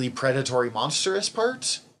 really predatory, monstrous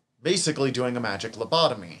part, basically doing a magic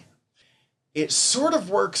lobotomy. It sort of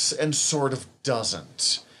works and sort of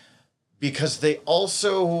doesn't, because they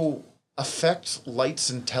also affect Light's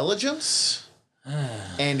intelligence,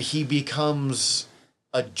 and he becomes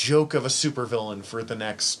a joke of a supervillain for the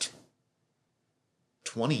next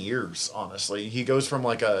 20 years, honestly. He goes from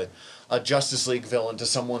like a Justice League villain to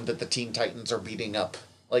someone that the Teen Titans are beating up,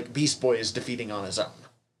 like Beast Boy is defeating on his own.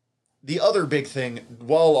 The other big thing,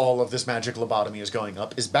 while all of this magic lobotomy is going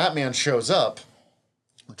up, is Batman shows up,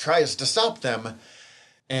 tries to stop them,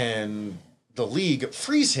 and the League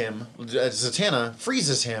frees him, Zatanna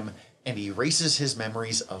freezes him, and erases his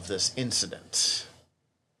memories of this incident.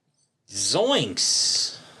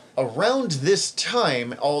 Zoinks! Around this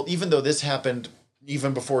time, even though this happened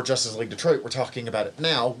even before Justice League Detroit, we're talking about it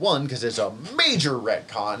now. One, because it's a major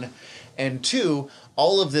retcon, and two,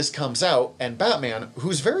 all of this comes out, and Batman,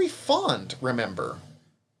 who's very fond, remember,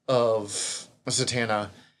 of Zatanna,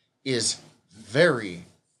 is very,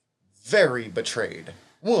 very betrayed.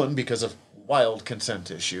 One, because of wild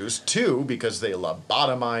consent issues. Two, because they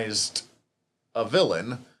lobotomized a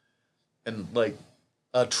villain, and, like,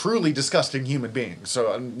 a truly disgusting human being.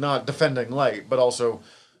 So I'm not defending Light, but also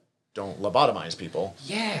don't lobotomize people.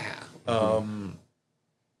 Yeah.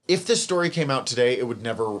 If this story came out today, it would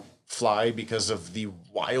never fly because of the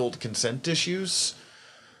wild consent issues.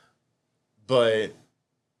 But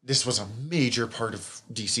this was a major part of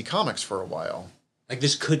DC Comics for a while. Like,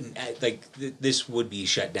 this couldn't, this would be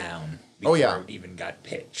shut down Oh, before yeah. it even got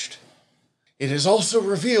pitched. It is also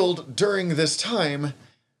revealed during this time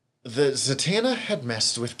that Zatanna had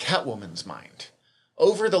messed with Catwoman's mind.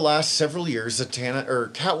 Over the last several years,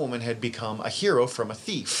 Catwoman had become a hero from a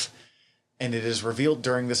thief. And it is revealed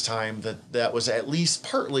during this time that that was at least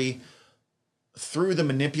partly through the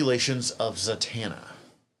manipulations of Zatanna.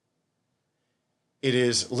 It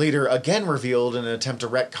is later again revealed in an attempt to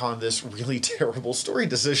retcon this really terrible story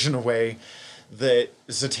decision away that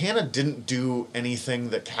Zatanna didn't do anything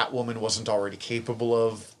that Catwoman wasn't already capable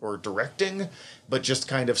of or directing, but just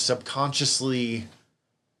kind of subconsciously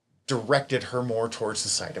directed her more towards the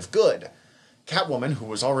side of good. Catwoman, who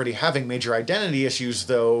was already having major identity issues,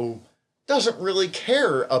 though, doesn't really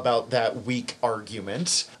care about that weak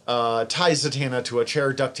argument, ties Zatanna to a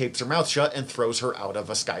chair, duct tapes her mouth shut, and throws her out of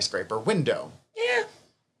a skyscraper window. Yeah.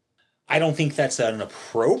 I don't think that's an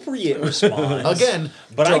appropriate response. Again,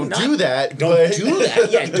 but don't do that. Don't do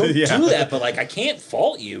that. Yeah, don't Yeah. do that. But, like, I can't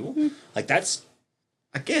fault you. Like, that's...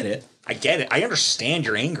 I get it. I get it. I understand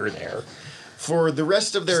your anger there. For the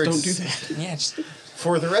rest of their Don't do that. Yeah, just...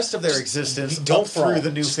 For the rest of their existence, don't up through throw.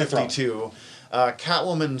 the New Just the throw. 52,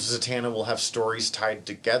 Catwoman and Zatanna will have stories tied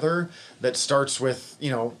together that starts with,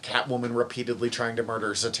 Catwoman repeatedly trying to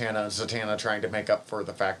murder Zatanna, Zatanna trying to make up for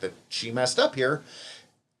the fact that she messed up here,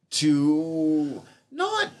 to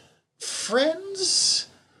not friends,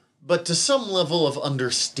 but to some level of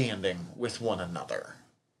understanding with one another.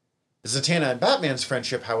 Zatanna and Batman's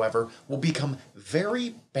friendship, however, will become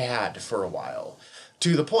very bad for a while.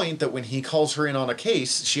 To the point that when he calls her in on a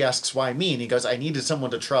case, she asks, "Why me?" And he goes, "I needed someone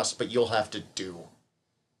to trust, but you'll have to do."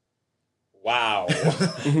 Wow.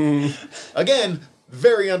 Again,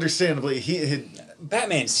 very understandably,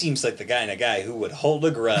 Batman seems like the kind of guy who would hold a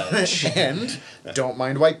grudge. and don't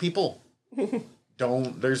mind white people.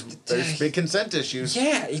 There's big consent issues.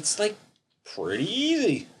 Yeah, it's, like, pretty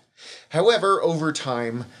easy. However, over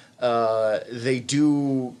time, they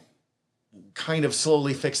do kind of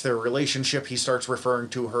slowly fix their relationship. He starts referring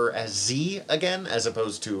to her as Z again, as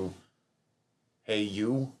opposed to, "Hey,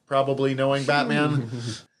 you," probably knowing Batman.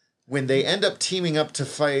 When they end up teaming up to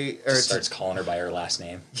fight... Starts calling her by her last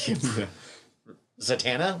name.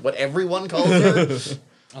 Zatanna? What everyone calls her?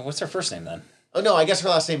 Oh, what's her first name, then? Oh, no, I guess her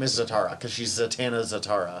last name is Zatara, because she's Zatanna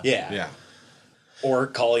Zatara. Yeah. Yeah. Or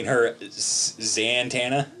calling her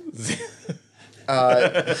Zantana.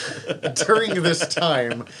 During this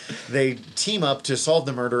time, they team up to solve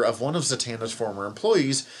the murder of one of Zatanna's former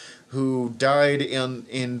employees, who died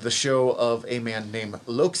in the show of a man named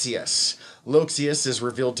Loxias. Loxias is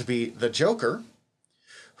revealed to be the Joker,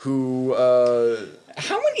 who...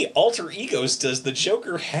 How many alter egos does the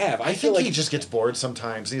Joker have? I think he just gets bored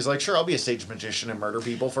sometimes. He's like, sure, I'll be a stage magician and murder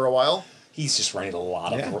people for a while. He's just running a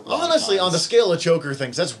lot Yeah. of... Honestly, on the scale of Joker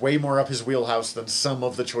things, that's way more up his wheelhouse than some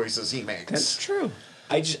of the choices he makes. That's true.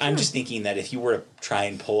 I'm just thinking that if you were to try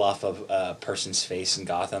and pull off a person's face in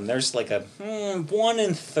Gotham, there's like a 1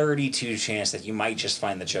 in 32 chance that you might just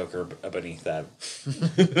find the Joker beneath that.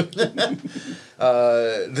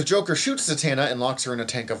 The Joker shoots Zatanna and locks her in a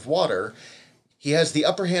tank of water. He has the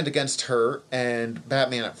upper hand against her and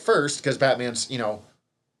Batman at first, because Batman's,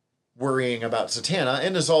 worrying about Zatanna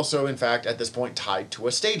and is also, in fact, at this point tied to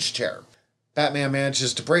a stage chair. Batman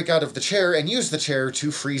manages to break out of the chair and use the chair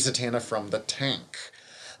to free Zatanna from the tank.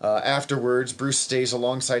 Afterwards, Bruce stays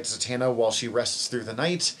alongside Zatanna while she rests through the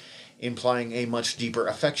night, implying a much deeper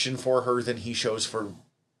affection for her than he shows for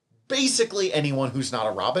basically anyone who's not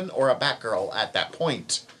a Robin or a Batgirl at that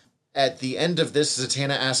point. At the end of this,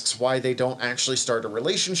 Zatanna asks why they don't actually start a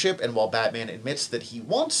relationship, and while Batman admits that he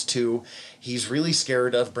wants to, he's really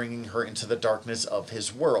scared of bringing her into the darkness of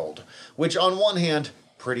his world. Which, on one hand,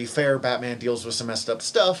 pretty fair, Batman deals with some messed up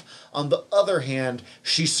stuff. On the other hand,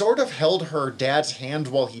 she sort of held her dad's hand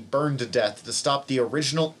while he burned to death to stop the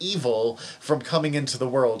original evil from coming into the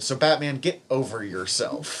world. So Batman, get over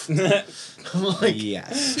yourself.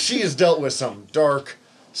 Yes. She has dealt with some dark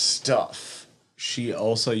stuff. She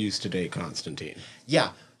also used to date Constantine.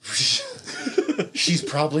 Yeah. She's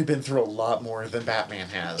probably been through a lot more than Batman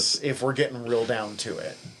has, if we're getting real down to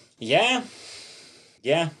it. Yeah.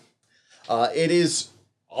 Yeah. It is...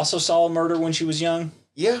 Also saw a murder when she was young.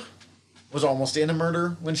 Yeah. Was almost in a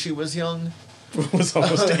murder when she was young. Was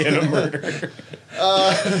almost in a murder.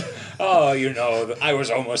 I was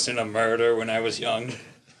almost in a murder when I was young.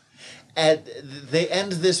 They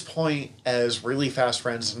end this point as really fast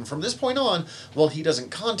friends, and from this point on, while he doesn't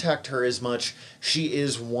contact her as much, she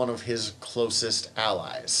is one of his closest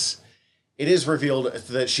allies. It is revealed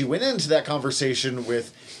that she went into that conversation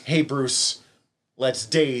with, "Hey Bruce, let's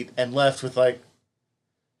date," and left with like,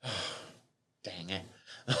 oh, dang it.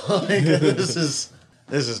 This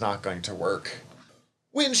is not going to work.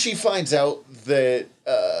 When she finds out that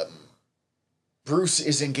Bruce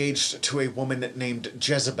is engaged to a woman named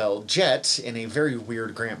Jezebel Jet in a very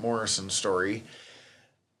weird Grant Morrison story,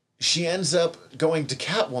 she ends up going to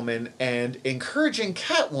Catwoman and encouraging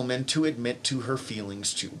Catwoman to admit to her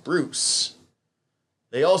feelings to Bruce.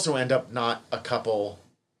 They also end up not a couple,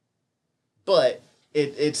 but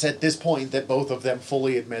it's at this point that both of them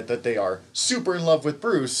fully admit that they are super in love with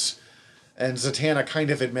Bruce, and Zatanna kind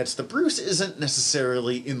of admits that Bruce isn't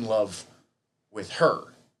necessarily in love with her.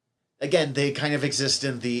 Again, they kind of exist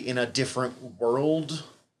in a different world.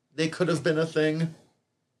 They could have been a thing.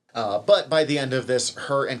 But by the end of this,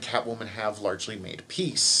 her and Catwoman have largely made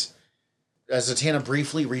peace. As Zatanna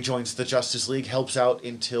briefly rejoins the Justice League, helps out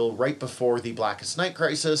until right before the Blackest Night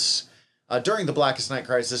crisis. During the Blackest Night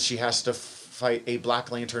crisis, she has to fight a Black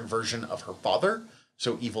Lantern version of her father,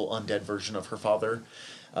 so evil undead version of her father.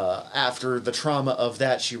 After the trauma of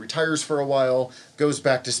that, she retires for a while, goes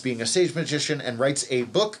back to being a stage magician, and writes a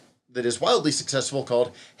book that is wildly successful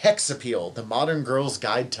called Hex Appeal, The Modern Girl's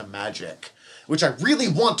Guide to Magic, which I really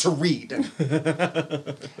want to read.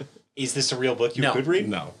 Is this a real book you could read?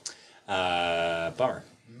 No. Bummer.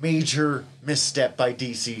 Major misstep by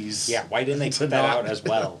DC's. Yeah, why didn't they put that out as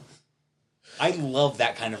well? I love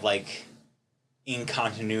that kind of in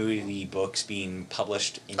continuity books being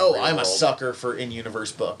published in Oh, real I'm world. a sucker for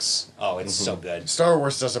in-universe books. Oh, it's so good. Star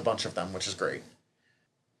Wars does a bunch of them, which is great.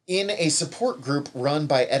 In a support group run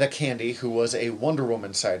by Etta Candy, who was a Wonder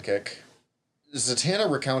Woman sidekick,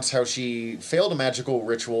 Zatanna recounts how she failed a magical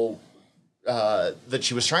ritual that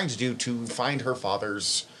she was trying to do to find her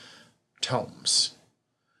father's tomes.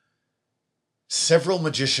 Several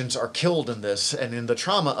magicians are killed in this, and in the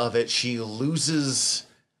trauma of it, she loses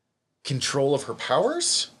control of her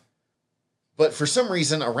powers. But for some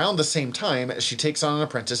reason, around the same time, she takes on an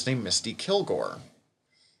apprentice named Misty Kilgore.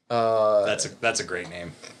 That's a great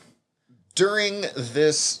name. During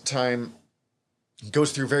this time,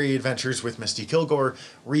 goes through various adventures with Misty Kilgore,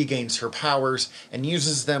 regains her powers, and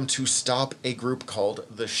uses them to stop a group called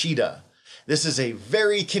the Sheeta. This is a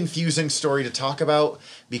very confusing story to talk about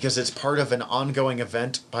because it's part of an ongoing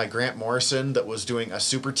event by Grant Morrison that was doing a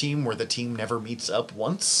super team where the team never meets up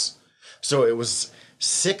once. So it was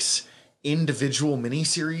 6 individual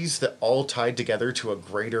miniseries that all tied together to a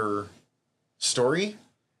greater story.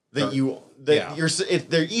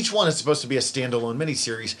 Each one is supposed to be a standalone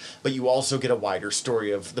miniseries, but you also get a wider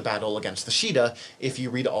story of the battle against the Sheeta if you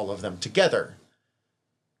read all of them together.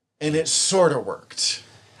 And it sort of worked.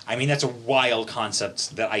 I mean, that's a wild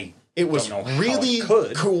concept that It was don't know really how it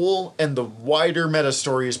could. cool, and the wider meta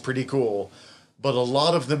story is pretty cool. But a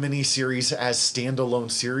lot of the miniseries as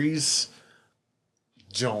standalone series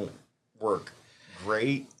don't work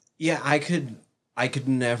great. Yeah, I could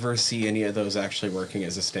never see any of those actually working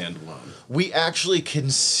as a standalone. We actually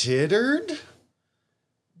considered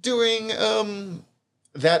doing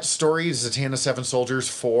that story, Zatanna Seven Soldiers,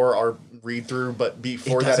 for our read-through, but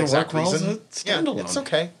before that exact work well reason, as a standalone. yeah, it's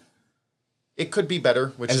okay. It could be better,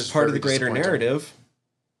 which As is part of very the greater disappointing. narrative,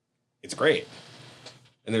 it's great.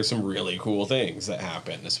 And there's some really cool things that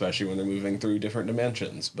happen, especially when they're moving through different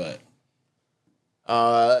dimensions. But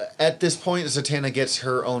At this point, Zatanna gets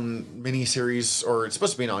her own mini-series, or it's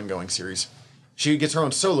supposed to be an ongoing series. She gets her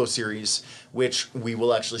own solo series, which we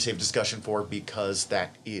will actually save discussion for because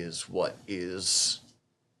that is what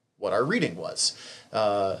our reading was.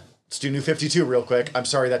 Let's do New 52 real quick. I'm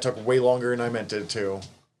sorry that took way longer than I meant it to.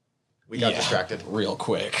 We got distracted. Real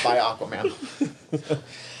quick. By Aquaman.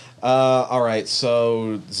 All right,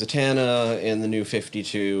 so Zatanna in the New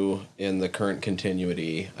 52 in the current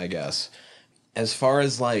continuity, I guess. As far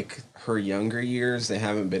as, like, her younger years, they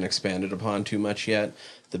haven't been expanded upon too much yet.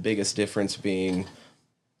 The biggest difference being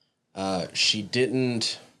she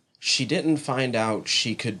didn't find out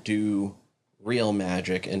she could do real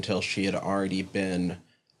magic until she had already been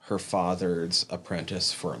her father's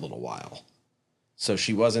apprentice for a little while. So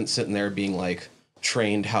she wasn't sitting there being, like,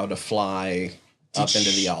 trained how to fly up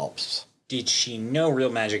into the Alps. Did she know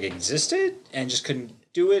real magic existed and just couldn't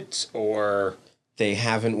do it, or... They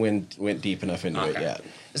haven't went deep enough into it yet.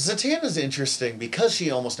 Zatanna's interesting because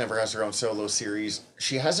she almost never has her own solo series.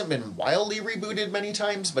 She hasn't been wildly rebooted many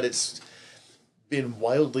times, but it's been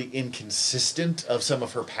wildly inconsistent of some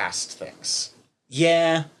of her past things.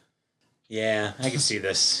 Yeah, I can see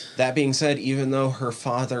this. That being said, even though her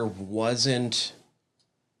father wasn't...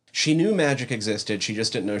 She knew magic existed, she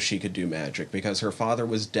just didn't know she could do magic, because her father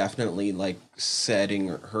was definitely, like, setting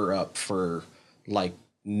her up for, like,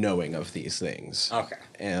 knowing of these things. Okay.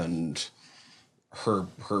 And her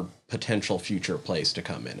potential future place to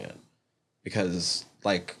come in it. Because,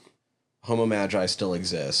 like, Homo Magi still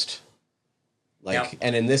exist. Like, Yep.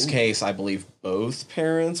 And in this case, I believe both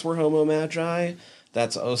parents were Homo Magi.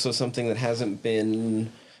 That's also something that hasn't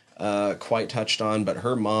been quite touched on, but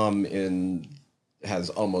her mom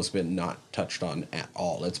has almost been not touched on at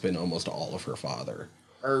all. It's been almost all of her father.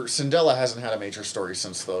 Or Syndella hasn't had a major story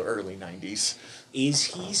since the early 90s. Is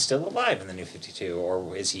he still alive in the New 52,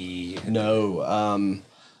 or is he... No.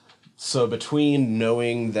 So between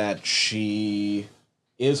knowing that she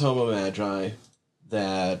is Homo Magi,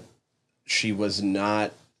 that she was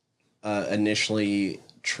not initially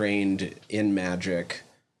trained in magic,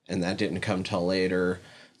 and that didn't come till later,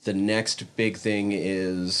 the next big thing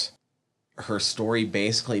is her story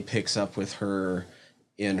basically picks up with her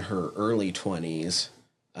in her early 20s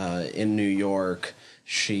in New York.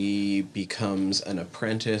 She becomes an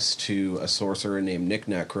apprentice to a sorcerer named Nick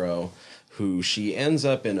Necro, who she ends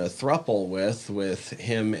up in a throuple with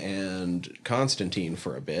him and Constantine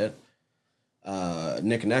for a bit.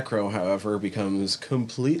 Nick Necro, however, becomes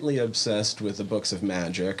completely obsessed with the books of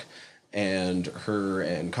magic, and her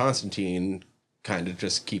and Constantine kind of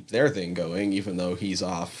just keep their thing going, even though he's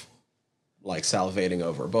off, like, salivating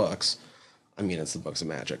over books. I mean, it's the books of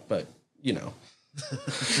magic, but, you know.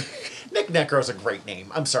 Nick Necro's a great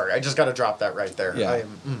name. I'm sorry, I just got to drop that right there. Yeah.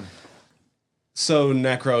 So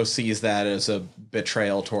Necro sees that as a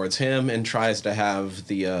betrayal towards him and tries to have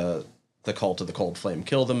the Cult of the Cold Flame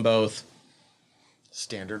kill them both.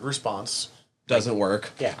 Standard response. Doesn't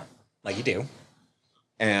work. Yeah, like you do.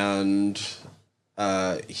 And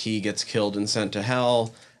he gets killed and sent to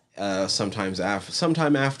hell. Sometime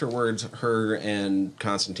afterwards, her and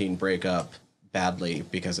Constantine break up badly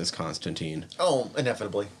because it's Constantine. Oh,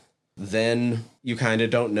 inevitably. Then you kind of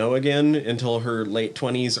don't know again until her late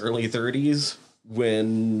 20s, early 30s,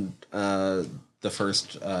 when the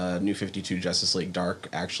first New 52 Justice League Dark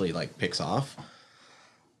actually, like, picks off.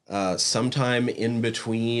 Sometime in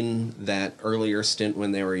between that earlier stint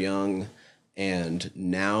when they were young and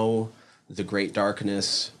now the Great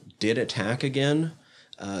Darkness did attack again.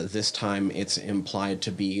 This time it's implied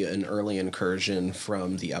to be an early incursion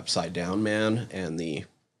from the Upside Down Man and the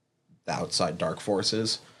outside dark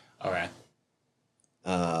forces. Okay.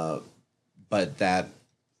 But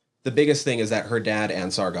the biggest thing is that her dad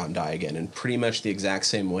and Sargon die again in pretty much the exact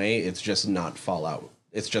same way. It's just not fallout.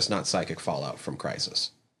 It's just not psychic fallout from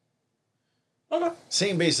Crisis. Okay.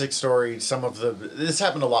 Same basic story. This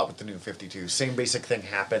happened a lot with the New 52. Same basic thing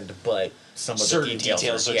happened, but some of Certain the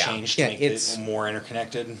details are changed to Yeah, make it more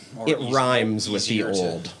interconnected. Or It rhymes with the easier to-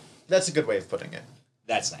 old. That's a good way of putting it.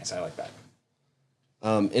 That's nice. I like that.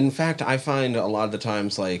 In fact, I find a lot of the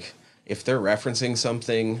times, like, if they're referencing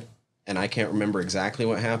something and I can't remember exactly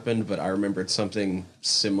what happened, but I remembered something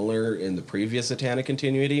similar in the previous Zatanna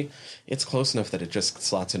continuity, it's close enough that it just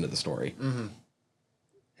slots into the story. Mm-hmm.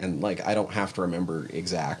 And, like, I don't have to remember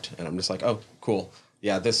exact. And I'm just like, oh, cool.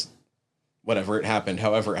 Yeah, this, whatever it happened,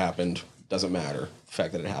 however it happened, doesn't matter. The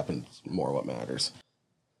fact that it happened is more what matters.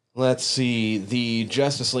 Let's see. The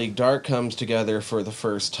Justice League Dark comes together for the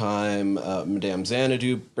first time. Madame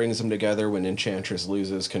Xanadu brings them together when Enchantress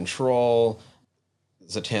loses control.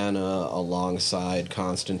 Zatanna alongside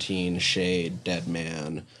Constantine, Shade,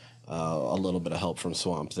 Deadman, a little bit of help from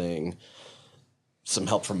Swamp Thing, some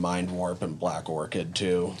help from Mind Warp and Black Orchid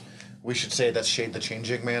too. We should say that's Shade the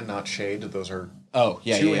Changing Man, not Shade. Those are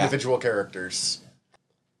two individual characters.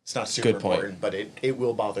 It's not super Good point. important, but it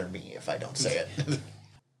will bother me if I don't say it.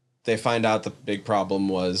 They find out the big problem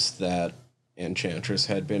was that Enchantress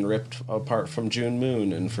had been ripped apart from June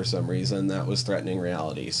Moon, and for some reason that was threatening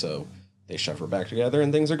reality, so they shove her back together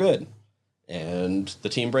and things are good. And the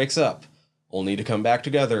team breaks up, only to come back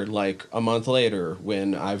together like a month later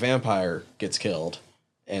when iVampire gets killed,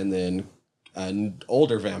 and then an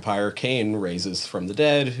older vampire, Kane, raises from the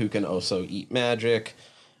dead, who can also eat magic,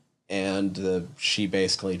 and she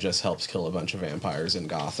basically just helps kill a bunch of vampires in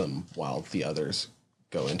Gotham while the others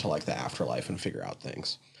go into like the afterlife and figure out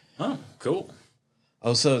things. Oh, cool.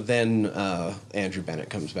 Also, then Andrew Bennett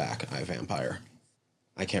comes back, iVampire.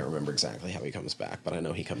 I can't remember exactly how he comes back, but I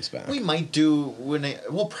know he comes back.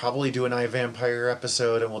 We'll probably do an iVampire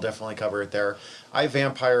episode, and we'll definitely cover it there.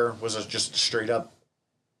 iVampire was just straight up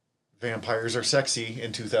Vampires Are Sexy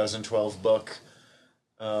in 2012 book.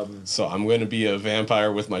 So I'm going to be a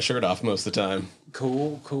vampire with my shirt off most of the time.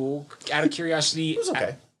 Cool. Out of curiosity, It was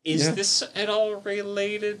okay. Is this at all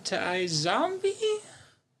related to iZombie?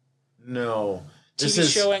 No.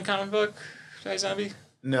 TV show and comic book iZombie?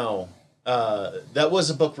 No. That was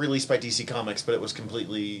a book released by DC Comics, but it was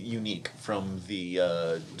completely unique from the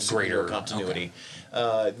Greater superhero continuity.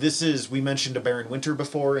 Okay. We mentioned a Baron Winter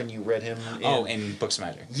before, and you read him in Books of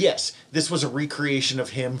Magic. Yes. This was a recreation of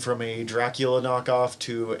him from a Dracula knockoff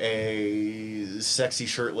to a sexy,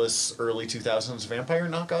 shirtless, early 2000s vampire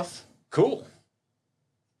knockoff. Cool.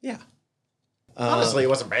 Yeah. Honestly, it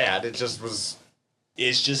wasn't bad. It just was...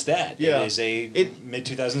 It's just that. Yeah. It is a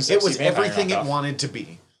mid-2000s It was vampire everything knockoff. it wanted to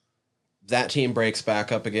be. That team breaks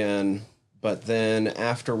back up again, but then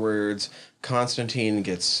afterwards, Constantine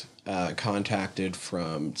gets contacted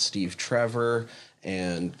from Steve Trevor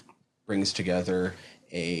and brings together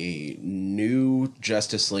a new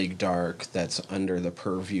Justice League Dark that's under the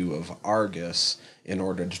purview of Argus in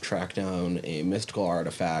order to track down a mystical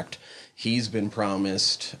artifact. He's been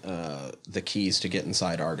promised the keys to get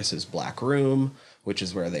inside Argus's Black Room, which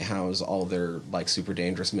is where they house all their like super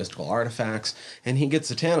dangerous mystical artifacts. And he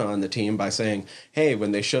gets Zatanna on the team by saying, hey,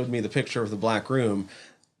 when they showed me the picture of the Black Room,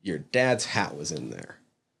 your dad's hat was in there.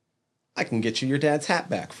 I can get you your dad's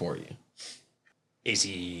hat back for you. Is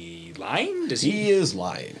he lying? He is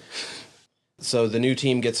lying. So the new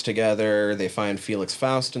team gets together, they find Felix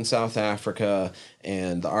Faust in South Africa,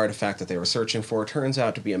 and the artifact that they were searching for turns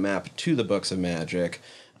out to be a map to the Books of Magic.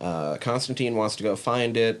 Constantine wants to go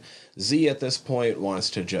find it. Z at this point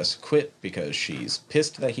wants to just quit because she's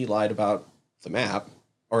pissed that he lied about the map,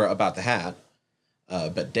 or about the hat.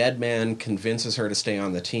 But Deadman convinces her to stay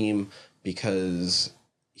on the team because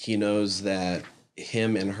he knows that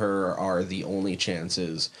him and her are the only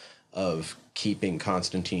chances of keeping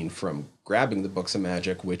Constantine from grabbing the Books of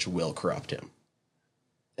Magic, which will corrupt him.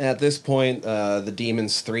 At this point, the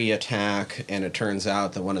Demons 3 attack, and it turns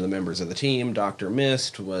out that one of the members of the team, Dr.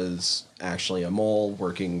 Mist, was actually a mole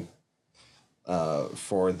working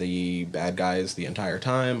for the bad guys the entire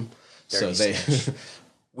time.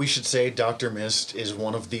 We should say Dr. Mist is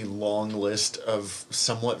one of the long list of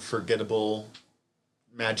somewhat forgettable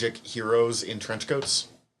magic heroes in trench coats.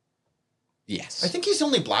 Yes. I think he's the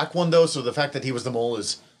only black one, though, so the fact that he was the mole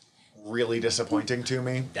is really disappointing to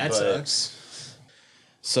me. That sucks.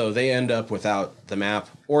 So they end up without the map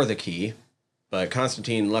or the key, but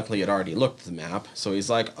Constantine luckily had already looked at the map, so he's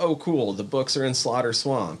like, oh cool, the books are in Slaughter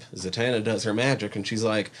Swamp. Zatanna does her magic, and she's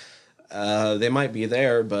like, they might be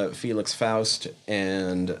there, but Felix Faust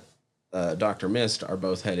and Dr. Mist are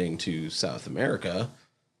both heading to South America,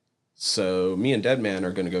 so me and Deadman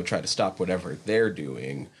are going to go try to stop whatever they're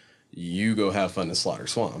doing. You go have fun in Slaughter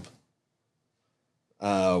Swamp.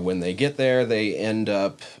 When they get there, they end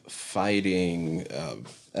up fighting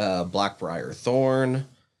Blackbriar Thorn,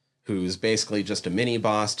 who's basically just a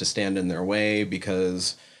mini-boss to stand in their way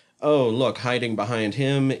because, oh, look, hiding behind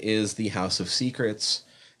him is the House of Secrets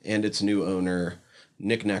and its new owner,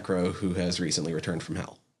 Nick Necro, who has recently returned from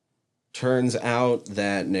hell. Turns out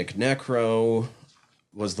that Nick Necro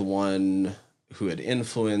was the one who had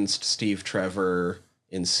influenced Steve Trevor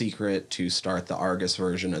in secret to start the Argus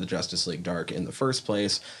version of the Justice League Dark in the first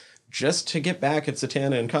place, just to get back at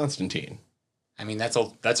Zatanna and Constantine. I mean, that's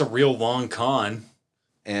a real long con.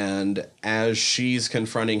 And as she's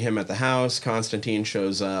confronting him at the house, Constantine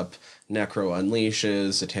shows up, Necro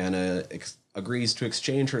unleashes, Zatanna agrees to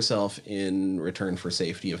exchange herself in return for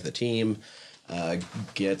safety of the team,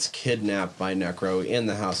 gets kidnapped by Necro in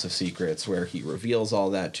the House of Secrets, where he reveals all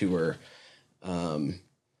that to her.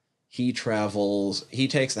 he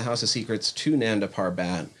takes the House of Secrets to Nanda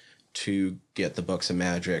Parbat to get the Books of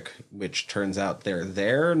Magic, which turns out they're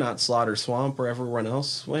there, not Slaughter Swamp where everyone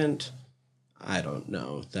else went. I don't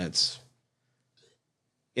know. It's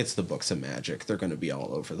the Books of Magic. They're going to be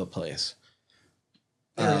all over the place.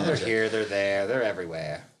 They're here, they're there, they're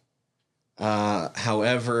everywhere.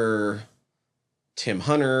 However, Tim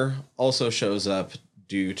Hunter also shows up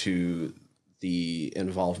due to the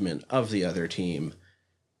involvement of the other team.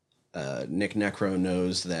 Nick Necro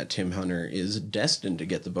knows that Tim Hunter is destined to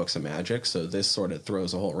get the Books of Magic, so this sort of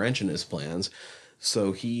throws a whole wrench in his plans.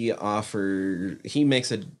 So he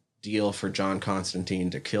makes a deal for John Constantine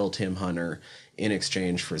to kill Tim Hunter in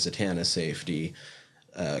exchange for Zatanna's safety.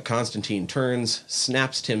 Constantine turns,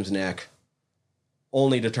 snaps Tim's neck,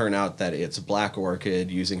 only to turn out that it's Black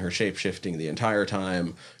Orchid using her shape-shifting the entire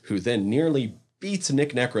time, who then nearly beats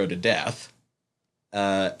Nick Necro to death.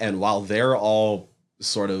 And while they're all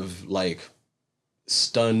sort of like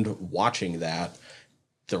stunned watching that,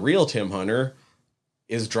 the real Tim Hunter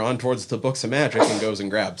is drawn towards the Books of Magic and goes and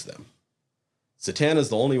grabs them. Zatanna's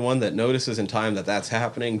the only one that notices in time that that's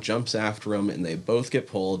happening, jumps after him, and they both get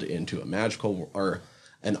pulled into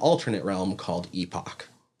an alternate realm called Epoch.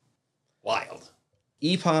 Wild.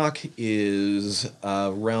 Epoch is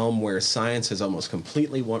a realm where science has almost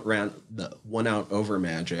completely won out over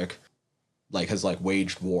magic, has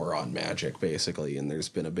waged war on magic, basically, and there's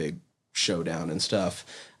been a big showdown and stuff.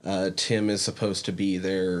 Tim is supposed to be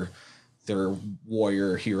their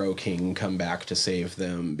warrior hero king come back to save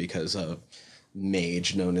them because a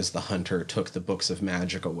mage known as the Hunter took the Books of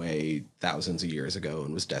Magic away thousands of years ago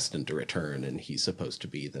and was destined to return, and he's supposed to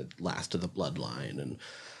be the last of the bloodline. And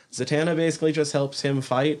Zatanna basically just helps him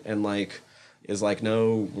fight and is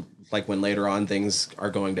no, when later on things are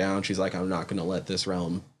going down, she's like, I'm not going to let this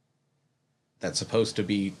realm that's supposed to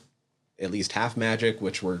be at least half magic,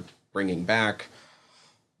 which we're bringing back,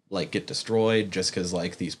 get destroyed just because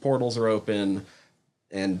these portals are open,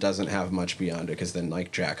 and doesn't have much beyond it because then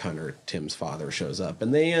Jack Hunter, Tim's father, shows up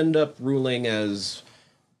and they end up ruling as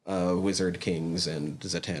wizard kings, and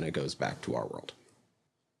Zatanna goes back to our world.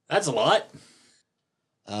 That's a lot.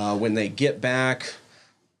 When they get back,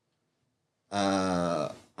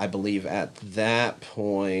 I believe at that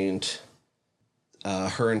point,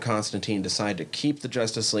 her and Constantine decide to keep the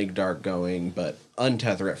Justice League Dark going, but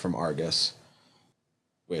untether it from Argus.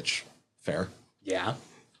 Which, fair. Yeah.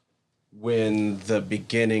 When the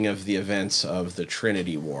beginning of the events of the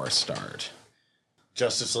Trinity War start.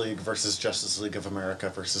 Justice League versus Justice League of America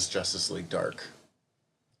versus Justice League Dark.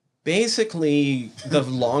 Basically, the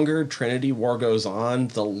longer Trinity War goes on,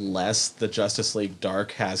 the less the Justice League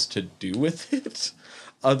Dark has to do with it,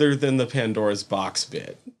 other than the Pandora's Box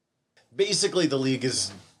bit. Basically, the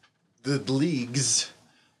leagues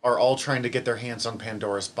are all trying to get their hands on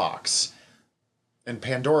Pandora's Box. And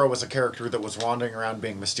Pandora was a character that was wandering around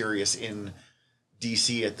being mysterious in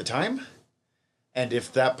DC at the time. And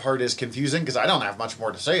if that part is confusing, because I don't have much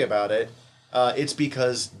more to say about it, it's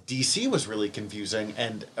because DC was really confusing,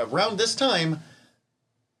 and around this time,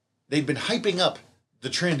 they'd been hyping up the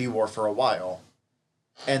Trinity War for a while,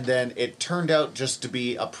 and then it turned out just to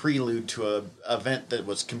be a prelude to an event that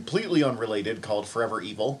was completely unrelated called Forever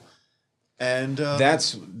Evil, and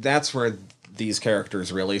that's where these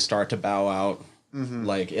characters really start to bow out.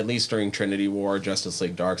 Mm-hmm. At least during Trinity War, Justice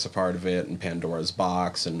League Dark's a part of it, and Pandora's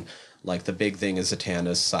Box, and the big thing is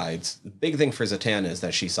Zatanna's sides. The big thing for Zatanna is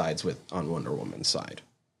that she sides on Wonder Woman's side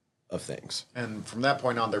of things. And from that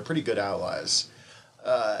point on, they're pretty good allies.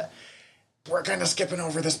 We're kind of skipping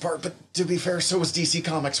over this part, but to be fair, so was DC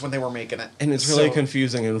Comics when they were making it. And it's really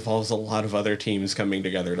confusing. It involves a lot of other teams coming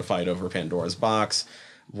together to fight over Pandora's Box.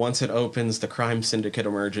 Once it opens, the crime syndicate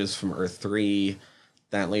emerges from Earth 3.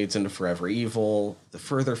 That leads into Forever Evil. The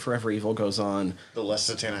further Forever Evil goes on, the less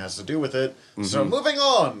Zatanna has to do with it. Mm-hmm. So moving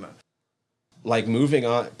on. Moving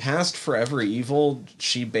on past Forever Evil,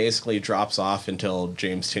 she basically drops off until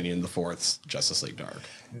James Tynion IV's Justice League Dark.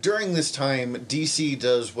 During this time, DC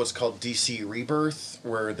does what's called DC Rebirth,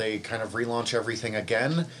 where they kind of relaunch everything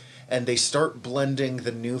again, and they start blending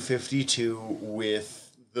the New 52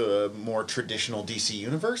 with the more traditional DC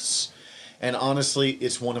universe. And honestly,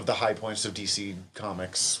 it's one of the high points of DC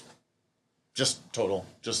Comics.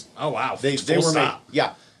 Oh wow!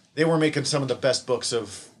 They were making some of the best books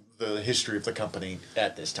of the history of the company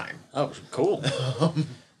at this time. Oh, cool.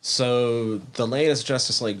 So the latest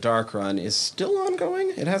Justice League Dark run is still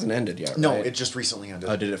ongoing? It hasn't ended yet, right? No, it just recently ended.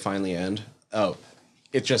 Oh, did it finally end? Oh,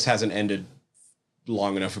 it just hasn't ended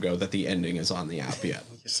long enough ago that the ending is on the app yet.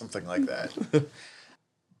 Something like that.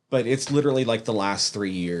 But it's literally the last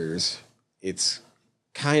 3 years. It's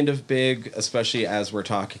kind of big, especially as we're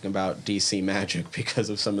talking about DC Magic because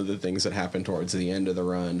of some of the things that happened towards the end of the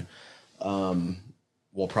run.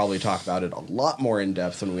 We'll probably talk about it a lot more in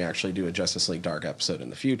depth when we actually do a Justice League Dark episode in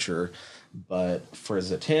the future. But for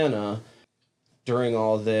Zatanna, during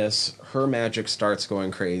all this, her magic starts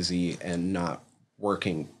going crazy and not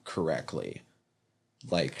working correctly.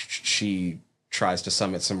 Like, she tries to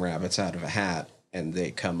summon some rabbits out of a hat, and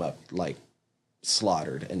they come up, like,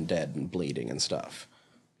 slaughtered and dead and bleeding and stuff.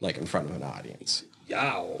 Like, in front of an audience.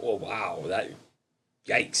 Yeah, oh, wow.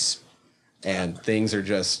 Yikes. And things are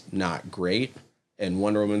just not great. And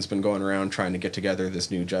Wonder Woman's been going around trying to get together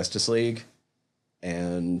this new Justice League.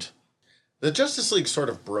 And the Justice League sort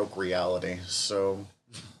of broke reality, so...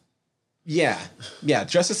 Yeah,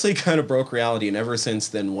 Justice League kind of broke reality, and ever since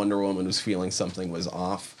then, Wonder Woman was feeling something was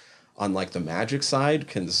off on, like, the magic side,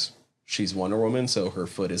 because she's Wonder Woman, so her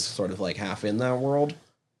foot is sort of, like, half in that world.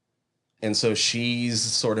 And so she's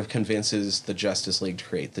sort of convinces the Justice League to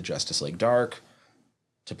create the Justice League Dark,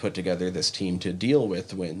 to put together this team to deal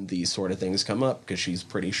with when these sort of things come up, because she's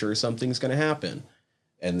pretty sure something's going to happen.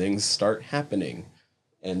 And things start happening.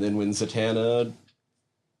 And then when Zatanna's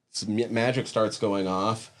magic starts going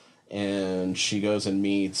off, and she goes and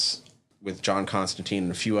meets with John Constantine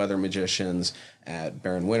and a few other magicians at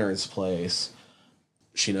Baron Winter's place,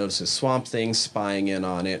 she notices Swamp Thing spying in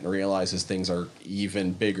on it and realizes things are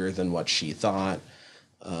even bigger than what she thought.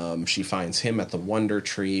 She finds him at the Wonder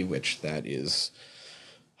Tree, which that is...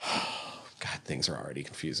 God, things are already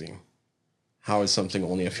confusing. How is something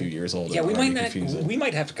only a few years old? Yeah, we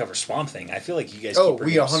might have to cover Swamp Thing. I feel like you guys. Oh,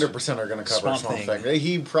 we 100% are going to cover Swamp Thing.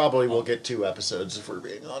 He probably will get 2 episodes if we're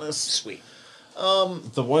being honest. Sweet.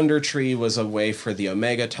 The Wonder Tree was a way for the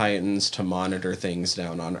Omega Titans to monitor things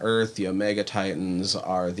down on Earth. The Omega Titans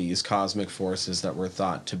are these cosmic forces that were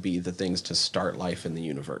thought to be the things to start life in the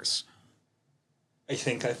universe. I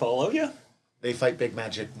think I follow you. They fight big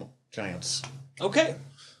magic giants. Okay.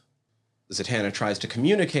 Zatanna tries to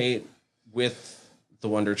communicate with the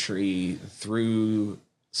Wonder Tree through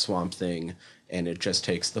Swamp Thing, and it just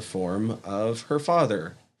takes the form of her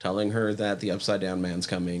father, telling her that the Upside Down Man's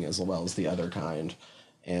coming, as well as the other kind.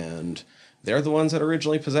 And they're the ones that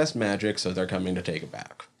originally possessed magic, so they're coming to take it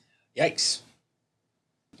back. Yikes.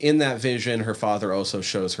 In that vision, her father also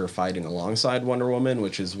shows her fighting alongside Wonder Woman,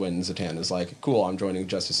 which is when Zatanna's like, cool, I'm joining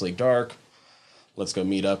Justice League Dark. Let's go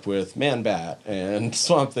meet up with Man-Bat and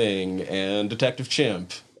Swamp Thing and Detective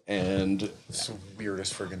Chimp and... It's the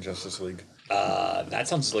weirdest friggin' Justice League. That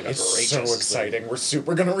sounds like a great so Justice exciting. League. We're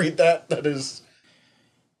super gonna read that. That is...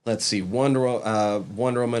 Let's see, Wonder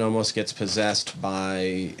Woman almost gets possessed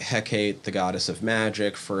by Hecate, the goddess of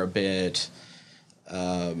magic, for a bit.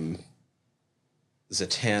 Zatanna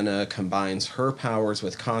combines her powers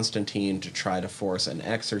with Constantine to try to force an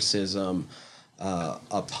exorcism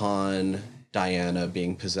upon Diana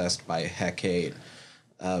being possessed by Hecate.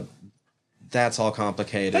 That's all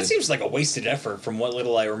complicated. That seems like a wasted effort from what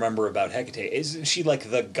little I remember about Hecate. Isn't she like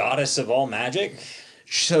the goddess of all magic?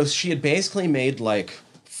 So she had basically made like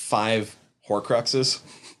 5 Horcruxes.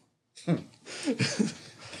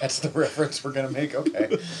 That's the reference we're gonna make?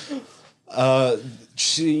 Okay.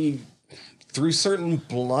 She, through certain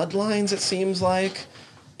bloodlines, it seems like,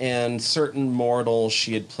 and certain mortals,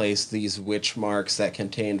 she had placed these witch marks that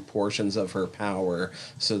contained portions of her power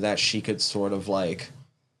so that she could sort of like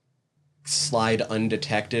slide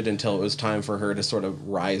undetected until it was time for her to sort of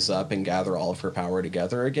rise up and gather all of her power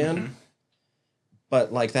together again. Mm-hmm.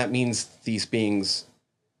 But like that means these beings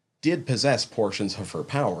did possess portions of her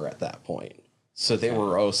power at that point. So they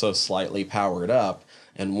were also slightly powered up,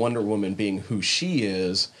 and Wonder Woman being who she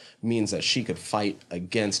is means that she could fight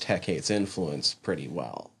against Hecate's influence pretty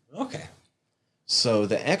well. Okay. So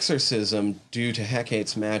the exorcism, due to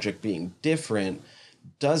Hecate's magic being different,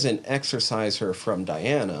 doesn't exorcise her from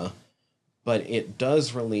Diana, but it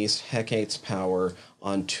does release Hecate's power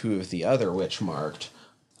on 2 of the other witch-marked,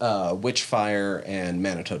 Witchfire and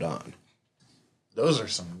Manitodon. Those are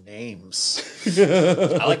some names.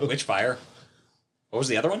 I like Witchfire. What was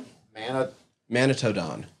the other one?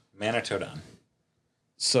 Manitodon. Manitodon.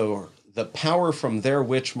 So the power from their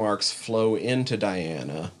witch marks flow into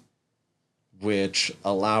Diana, which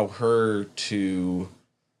allow her to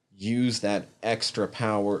use that extra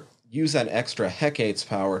power, use that extra Hecate's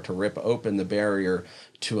power to rip open the barrier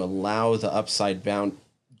to allow the Upside Down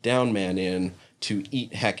Man in to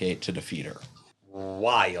eat Hecate to defeat her.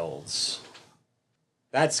 Wilds.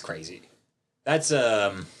 That's crazy. That's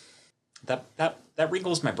that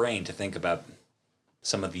wrinkles my brain to think about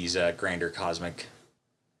some of these grander cosmic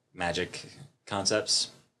magic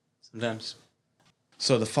concepts sometimes.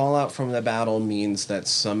 So the fallout from the battle means that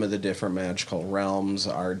some of the different magical realms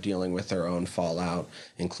are dealing with their own fallout,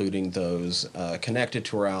 including those connected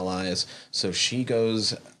to her allies. So she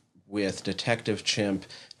goes with Detective Chimp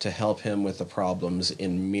to help him with the problems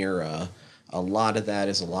in Mira. A lot of that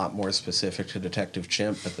is a lot more specific to Detective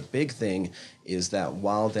Chimp, but the big thing is that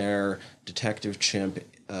while there, Detective Chimp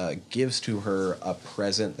gives to her a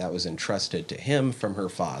present that was entrusted to him from her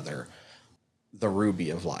father, the Ruby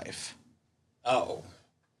of Life. Oh,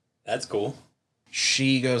 that's cool.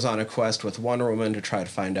 She goes on a quest with Wonder Woman to try to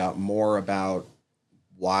find out more about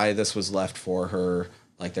why this was left for her.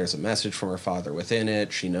 Like, there's a message from her father within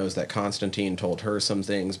it. She knows that Constantine told her some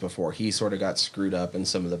things before he sort of got screwed up in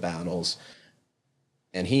some of the battles.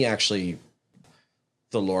 And he actually,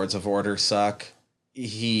 the Lords of Order suck.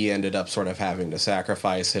 He ended up sort of having to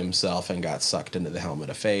sacrifice himself and got sucked into the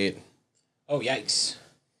Helmet of Fate. Oh, yikes.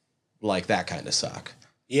 Like, that kind of suck.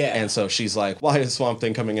 Yeah. And so she's like, why is Swamp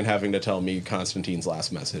Thing coming and having to tell me Constantine's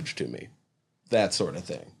last message to me? That sort of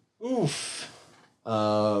thing. Oof.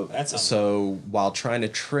 So while trying to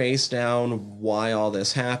trace down why all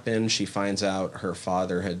this happened, she finds out her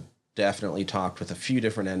father had definitely talked with a few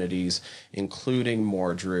different entities, including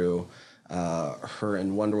Mordru. Her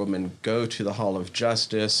and Wonder Woman go to the Hall of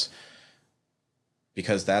Justice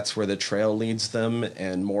because that's where the trail leads them,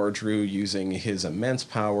 and Mordru, using his immense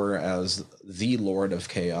power as the Lord of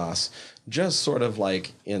Chaos, just sort of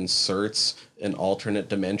like inserts an alternate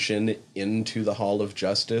dimension into the Hall of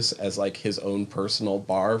Justice as like his own personal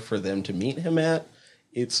bar for them to meet him at.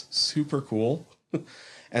 It's super cool.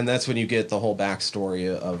 And that's when you get the whole backstory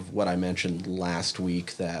of what I mentioned last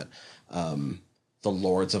week, that the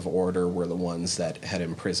Lords of Order were the ones that had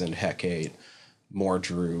imprisoned Hecate.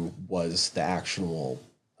 Mordru was the actual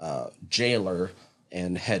jailer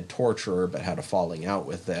and head torturer, but had a falling out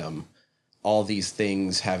with them. All these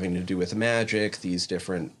things having to do with magic, these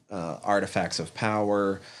different artifacts of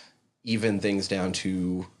power, even things down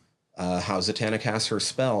to how Zatanna casts her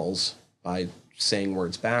spells by saying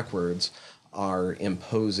words backwards, are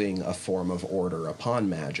imposing a form of order upon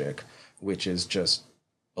magic, which is just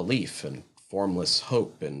belief and formless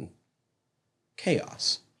hope and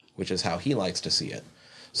chaos, which is how he likes to see it.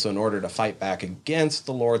 So in order to fight back against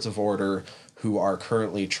the Lords of Order, who are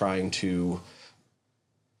currently trying to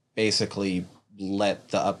basically let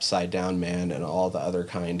the Upside Down Man and all the other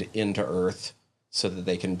kind into Earth so that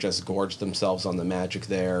they can just gorge themselves on the magic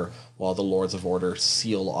there, while the Lords of Order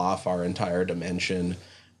seal off our entire dimension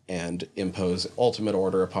and impose ultimate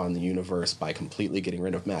order upon the universe by completely getting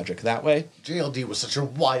rid of magic that way. JLD was such a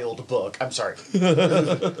wild book. I'm sorry.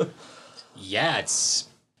 Yeah, it's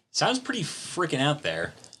sounds pretty freaking out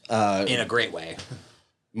there in a great way.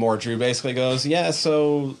 Mordru basically goes, yeah,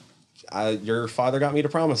 so your father got me to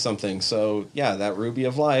promise something. So, yeah, that Ruby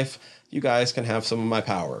of Life, you guys can have some of my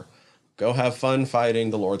power. Go have fun fighting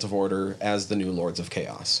the Lords of Order as the new Lords of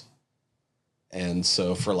Chaos. And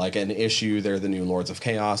so for like an issue, they're the new Lords of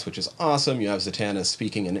Chaos, which is awesome. You have Zatanna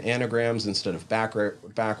speaking in anagrams instead of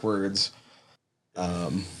backwards.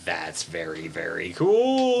 That's very, very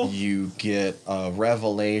cool. You get a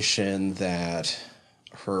revelation that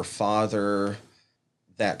her father,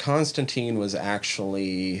 that Constantine was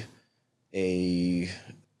actually a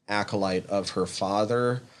acolyte of her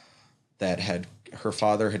father, that her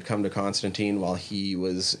father had come to Constantine while he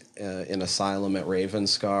was in asylum at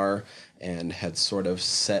Ravenscar, and had sort of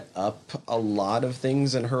set up a lot of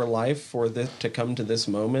things in her life for this to come to this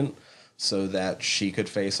moment so that she could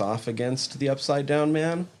face off against the Upside Down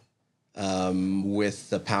Man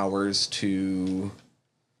with the powers to...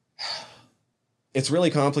 It's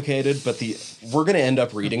really complicated, but we're going to end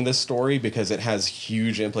up reading this story because it has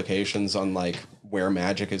huge implications on like where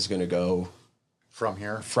magic is going to go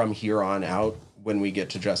From here on out when we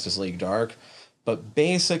get to Justice League Dark. But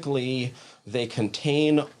basically, they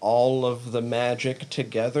contain all of the magic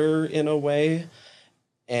together in a way,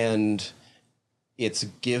 and it's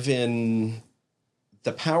given...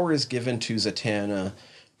 The power is given to Zatanna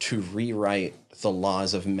to rewrite the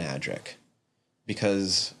laws of magic,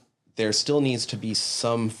 because there still needs to be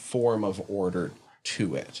some form of order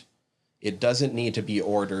to it. It doesn't need to be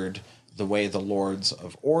ordered the way the Lords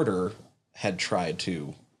of Order had tried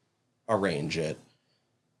to arrange it,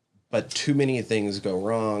 but too many things go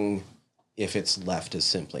wrong if it's left as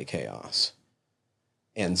simply chaos.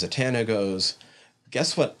 And Zatanna goes,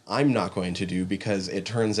 guess what I'm not going to do, because it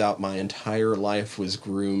turns out my entire life was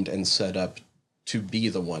groomed and set up to be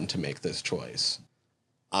the one to make this choice.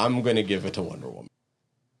 I'm going to give it to Wonder Woman.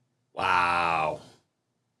 Wow.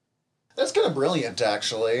 That's kind of brilliant,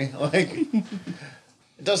 actually. Like,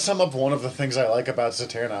 it does sum up one of the things I like about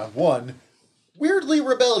Zatanna. One, weirdly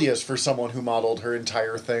rebellious for someone who modeled her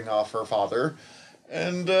entire thing off her father.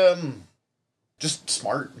 And just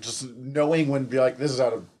smart. Just knowing when to be like, this is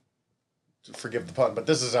out of, forgive the pun, but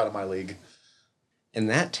this is out of my league. And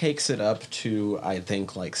that takes it up to, I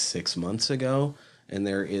think, like 6 months ago. And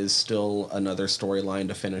there is still another storyline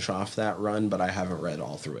to finish off that run, but I haven't read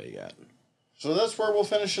all through it yet. So that's where we'll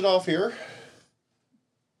finish it off here.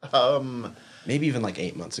 Maybe even like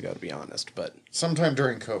 8 months ago, to be honest, but... Sometime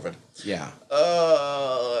during COVID. Yeah.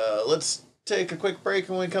 Let's take a quick break,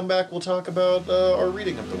 and when we come back, we'll talk about our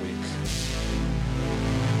reading of the week.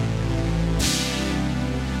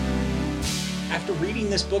 After reading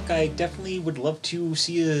this book, I definitely would love to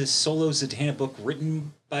see a solo Zatanna book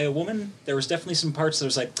written by a woman. There was definitely some parts that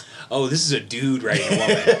was like, oh, this is a dude writing a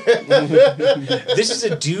woman. This is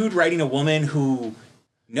a dude writing a woman who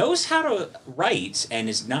knows how to write and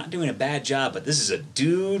is not doing a bad job, but this is a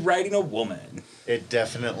dude writing a woman. It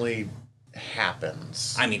definitely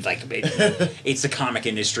happens. I mean, like, it's the comic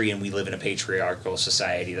industry, and we live in a patriarchal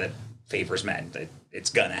society that favors men. That it's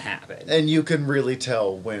gonna happen. And you can really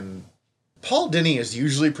tell when... Paul Dini is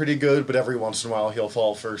usually pretty good, but every once in a while he'll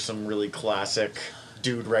fall for some really classic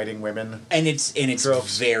dude writing women. And it's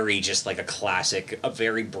tropes. very just like a classic, a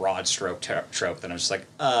very broad stroke trope that I'm just like,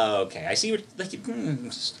 oh, okay, I see what, like,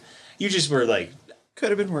 you just were like... Could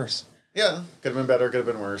have been worse. Yeah, could have been better, could have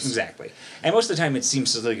been worse. Exactly. And most of the time it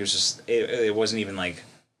seems like it was just, it wasn't even like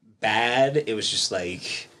bad, it was just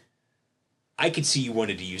like, I could see you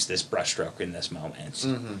wanted to use this brushstroke in this moment.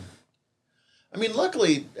 Mm-hmm. I mean,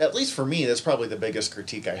 luckily, at least for me, that's probably the biggest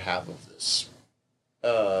critique I have of this.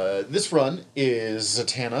 This run is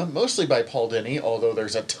Zatanna, mostly by Paul Dini, although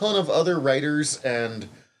there's a ton of other writers and...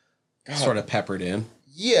 God, Sort of peppered in.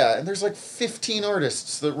 yeah, and there's like 15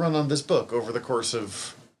 artists that run on this book over the course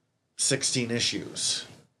of 16 issues.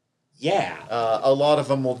 Yeah. A lot of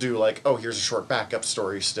them will do like, oh, here's a short backup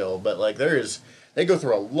story still, but like they go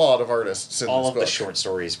through a lot of artists in All this of book. the short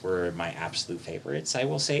stories were my absolute favorites. I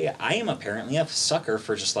will say I am apparently a sucker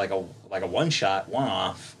for just like a one-shot,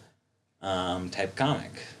 one-off type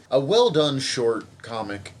comic. A well-done short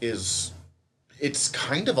comic it's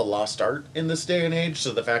kind of a lost art in this day and age,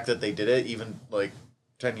 so the fact that they did it even like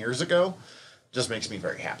 10 years ago just makes me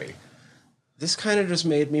very happy. This kind of just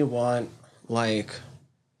made me want, like,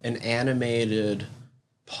 an animated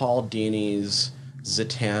Paul Dini's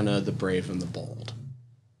Zatanna, the Brave and the Bold.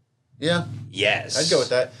 Yeah, Yes. I'd go with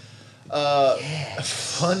that.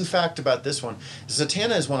 Fun fact about this one,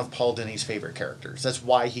 Zatanna is one of Paul Dini's favorite characters. That's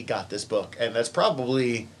why he got this book, and that's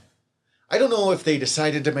probably... I don't know if they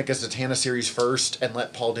decided to make a Zatanna series first and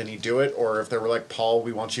let Paul Dini do it, or if they were like, Paul,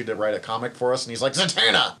 we want you to write a comic for us, and he's like,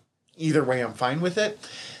 Zatanna! Either way, I'm fine with it.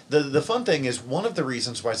 The fun thing is, one of the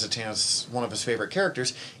reasons why Zatanna's one of his favorite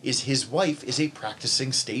characters is his wife is a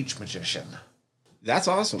practicing stage magician. That's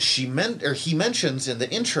awesome. He mentions in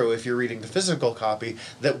the intro, if you're reading the physical copy,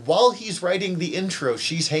 that while he's writing the intro,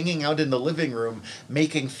 she's hanging out in the living room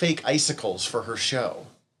making fake icicles for her show.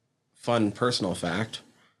 Fun personal fact.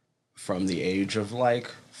 From the age of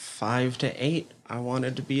like 5 to 8, I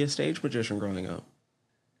wanted to be a stage magician growing up.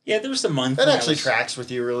 Yeah, there was a month. That actually tracks with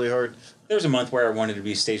you really hard. There was a month where I wanted to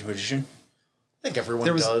be a stage magician. I think everyone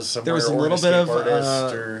There was- does somewhere. there was a or an little bit escape of,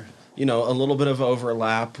 artist, or... You know, a little bit of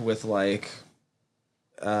overlap with like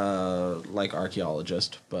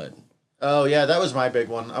archaeologist, but Oh, yeah, that was my big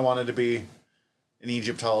one. I wanted to be an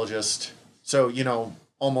Egyptologist. So, you know,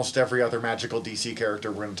 almost every other magical DC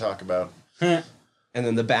character we're going to talk about. and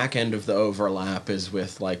then the back end of the overlap is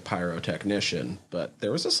with like pyrotechnician, but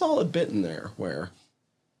there was a solid bit in there where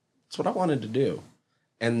it's what I wanted to do.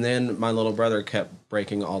 And then my little brother kept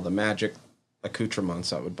breaking all the magic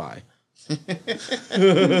accoutrements I would buy.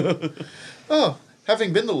 Oh,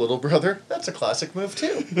 having been the little brother, that's a classic move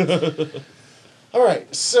too. All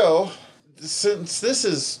right, so since this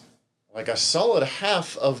is like a solid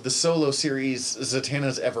half of the solo series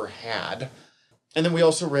Zatanna's ever had, and then we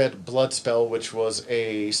also read Bloodspell, which was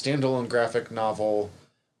a standalone graphic novel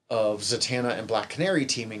of Zatanna and Black Canary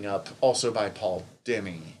teaming up, also by Paul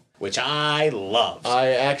Dini. Which I loved. I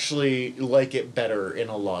actually like it better in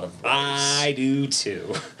a lot of ways. I do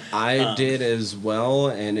too. I did as well,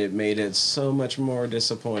 and it made it so much more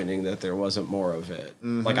disappointing that there wasn't more of it.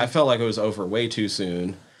 Mm-hmm. Like, I felt like it was over way too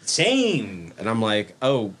soon. Same. And I'm like,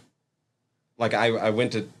 oh, like I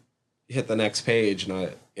went to hit the next page,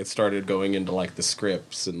 and it started going into like the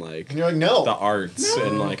scripts and like And you're like, no. the arts,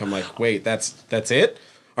 and like I'm like, wait, that's it?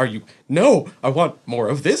 Are you? No, I want more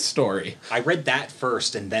of this story. I read that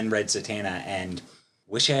first and then read Zatanna, and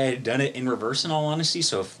wish I had done it in reverse, in all honesty.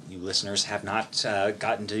 So if you listeners have not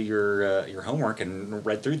gotten to your homework and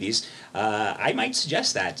read through these, I might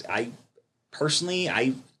suggest that. personally,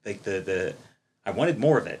 I like I wanted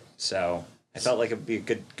more of it, so I felt like it'd be a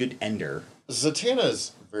good ender.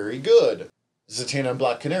 Zatanna's very good. Zatanna and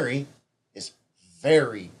Black Canary is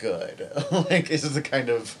very good. Like, this is the kind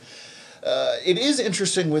of... it is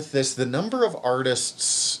interesting with this, the number of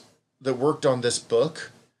artists that worked on this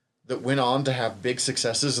book that went on to have big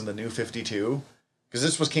successes in the New 52, because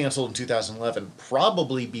this was canceled in 2011,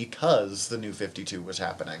 probably because the New 52 was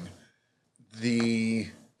happening. The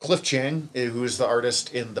Cliff Chiang, who is the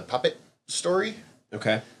artist in the Puppet story,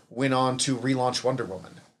 Okay. went on to relaunch Wonder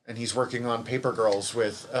Woman. And he's working on Paper Girls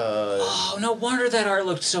with... Oh, no wonder that art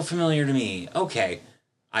looked so familiar to me. Okay.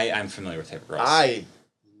 I'm familiar with Paper Girls. I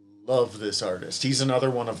love this artist. He's another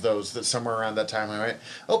one of those that somewhere around that time I went,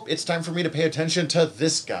 oh, it's time for me to pay attention to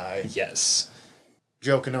this guy. Yes.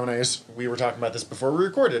 Joe Canone is, we were talking about this before we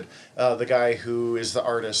recorded, the guy who is the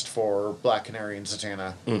artist for Black Canary and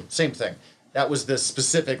Zatanna. Same thing. That was the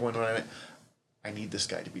specific one when I went, I need this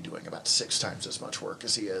guy to be doing about 6 times as much work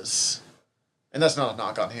as he is. And that's not a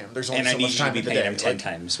knock on him. There's only And so I need much you to time be in the paying day. him 10 Like,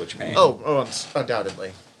 times what you're paying. Oh,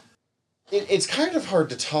 undoubtedly. It's kind of hard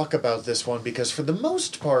to talk about this one because for the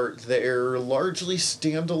most part, they're largely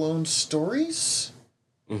standalone stories,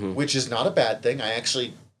 which is not a bad thing. I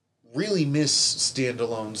actually really miss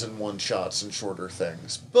standalones and one-shots and shorter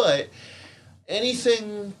things. But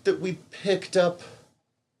anything that we picked up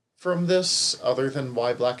from this, other than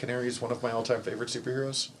why Black Canary is one of my all-time favorite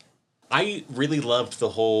superheroes? I really loved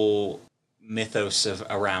the whole mythos of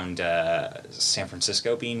around San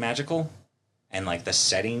Francisco being magical and like the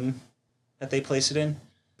setting that they place it in.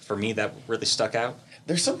 For me, that really stuck out.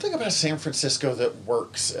 There's something about San Francisco that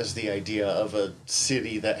works as the idea of a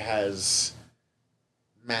city that has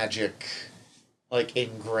magic, like,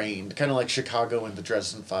 ingrained. Kind of like Chicago in the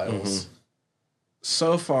Dresden Files.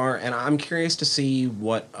 So far, and I'm curious to see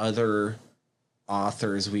what other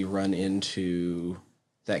authors we run into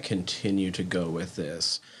that continue to go with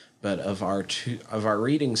this. But of our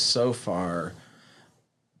readings so far,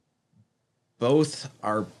 both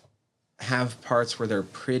have parts where they're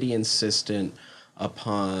pretty insistent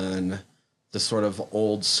upon the sort of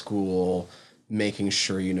old school, making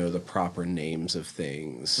sure you know the proper names of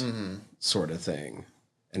things sort of thing,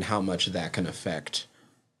 and how much that can affect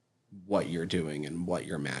what you're doing and what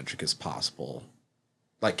your magic is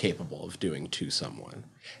capable of doing to someone.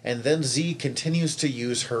 And then Z continues to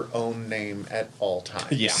use her own name at all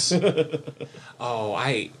times.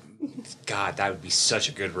 Oh, God, that would be such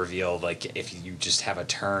a good reveal. Like, if you just have a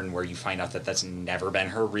turn where you find out that that's never been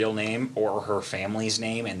her real name or her family's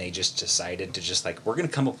name, and they just decided to just, like, we're going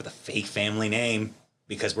to come up with a fake family name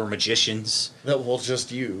because we're magicians. That we'll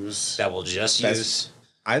just use.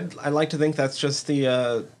 I'd like to think that's just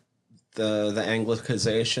the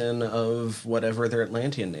Anglicization of whatever their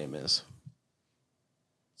Atlantean name is.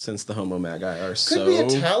 Since the Homo Magi are Could be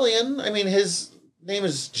Italian. I mean, his name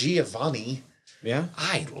is Giovanni. Yeah.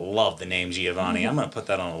 I love the name Giovanni. I'm going to put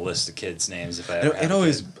that on a list of kids' names if I ever have It a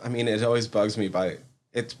always, kid. I mean, it always bugs me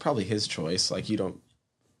it's probably his choice. Like, you don't,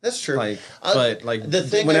 That's true. but the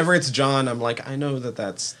thing whenever it's John, I'm like, I know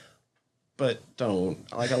that's, but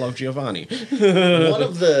don't. Like, I love Giovanni. One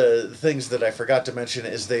of the things that I forgot to mention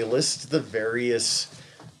is they list the various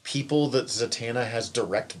people that Zatanna has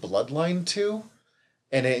direct bloodline to,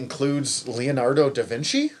 and it includes Leonardo da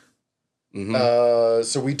Vinci.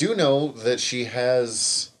 So we do know that she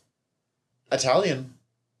has Italian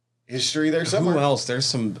history there somewhere. Who else? There's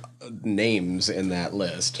some names in that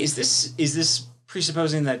list. Is this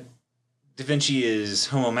presupposing that Da Vinci is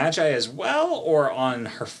Homo Magi as well, or on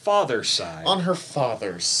her father's side? On her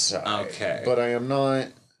father's side. Okay. But I am not...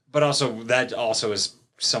 But also, that also is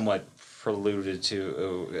somewhat preluded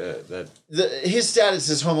to that... His status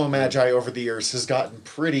as Homo Magi over the years has gotten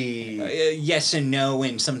pretty... yes and no,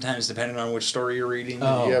 and sometimes depending on which story you're reading.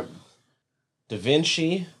 Oh. Yep. Da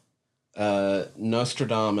Vinci,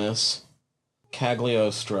 Nostradamus,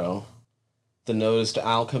 Cagliostro, the noted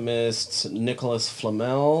alchemists Nicholas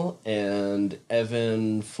Flamel and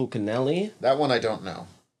Evan Fulcanelli, That one I don't know.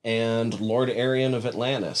 and Lord Arion of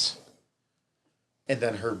Atlantis. And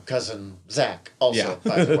then her cousin Zach also, Yeah.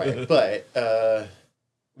 by the way. But,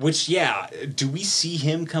 Which, yeah, do we see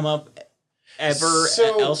him come up ever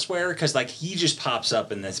elsewhere? Because, like, he just pops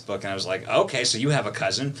up in this book, and I was like, okay, so you have a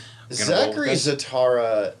cousin. Zachary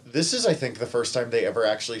Zatara, this is, I think, the first time they ever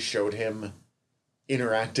actually showed him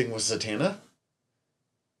interacting with Zatanna.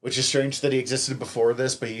 Which is strange that he existed before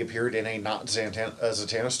this, but he appeared in a not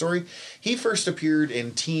Zatanna story. He first appeared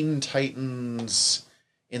in Teen Titans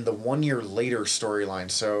in the 1 year later storyline,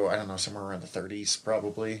 so I don't know, somewhere around the 30s,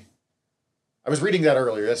 probably. I was reading that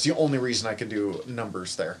earlier. That's the only reason I can do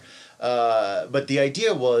numbers there. But the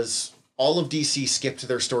idea was all of DC skipped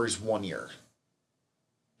their stories 1 year.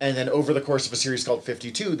 And then over the course of a series called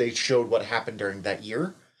 52, they showed what happened during that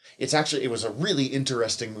year. It was a really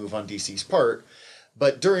interesting move on DC's part.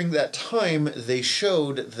 But during that time, they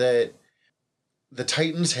showed that the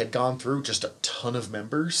Titans had gone through just a ton of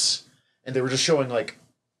members, and they were just showing, like,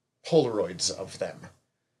 Polaroids of them.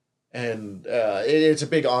 And it's a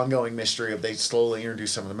big ongoing mystery of they slowly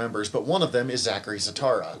introduce some of the members, but one of them is Zachary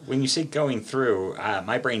Zatara. When you say going through,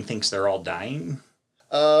 my brain thinks they're all dying.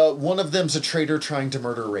 One of them's a traitor trying to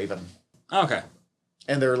murder Raven. Okay.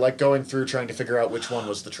 And they're, like, going through trying to figure out which one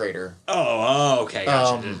was the traitor. Oh, okay.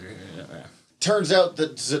 Gotcha. Turns out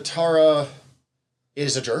that Zatara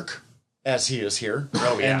is a jerk, as he is here.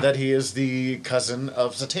 Oh, yeah. And that he is the cousin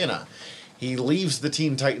of Zatanna. He leaves the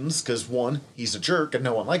Teen Titans because, one, he's a jerk and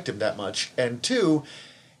no one liked him that much, and two,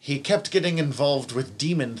 he kept getting involved with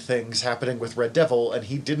demon things happening with Red Devil, and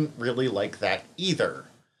he didn't really like that either.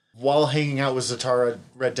 While hanging out with Zatara,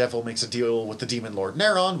 Red Devil makes a deal with the Demon Lord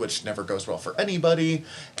Neron, which never goes well for anybody,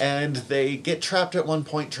 and they get trapped at one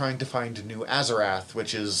point trying to find New Azarath,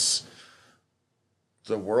 which is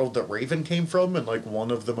the world that Raven came from, and, like, one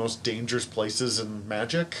of the most dangerous places in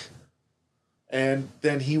magic. And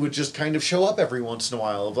then he would just kind of show up every once in a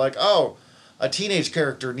while of like, oh, a teenage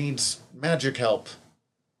character needs magic help.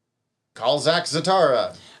 Call Zach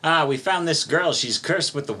Zatara. We found this girl. She's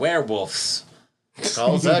cursed with the werewolves.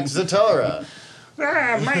 Call Zach Zatara.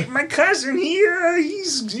 My cousin here, he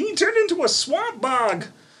turned into a swamp bog.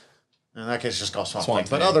 In that case, just call Swamp Swamp Thing.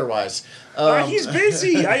 But Thing. otherwise... He's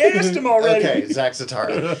busy. I asked him already. Okay, Zach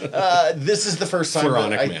Zatara. This is the first time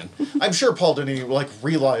Pharaonic man. I'm sure Paul Dini, like,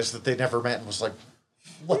 realized that they never met and was like,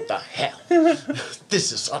 what the hell?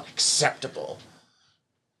 This is unacceptable.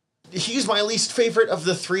 He's my least favorite of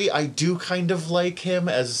the three. I do kind of like him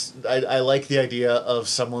as... I like the idea of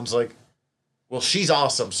someone's like, well, she's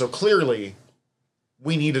awesome, so clearly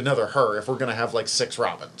we need another her if we're going to have, like, 6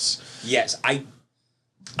 Robins. Yes,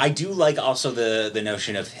 I do like also the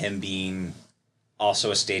notion of him being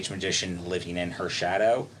also a stage magician living in her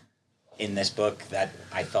shadow in this book. That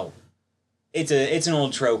I felt it's an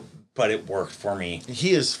old trope, but it worked for me.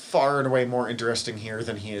 He is far and away more interesting here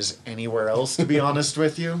than he is anywhere else, to be honest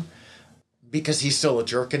with you. Because he's still a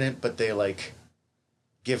jerk in it, but they, like,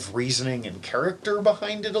 give reasoning and character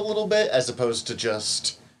behind it a little bit, as opposed to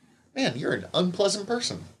just, man, you're an unpleasant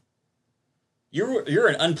person. You're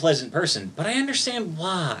an unpleasant person, but I understand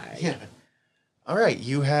why. Yeah. All right,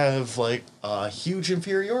 you have, like, a huge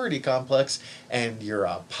inferiority complex, and you're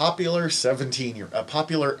a popular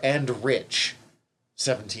popular and rich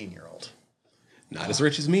 17-year-old. Not as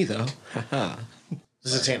rich as me, though. Haha.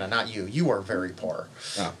 Zatanna, not you. You are very poor.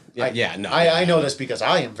 Oh, yeah, no. I know this because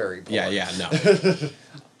I am very poor. Yeah, no.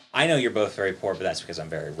 I know you're both very poor, but that's because I'm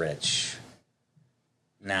very rich.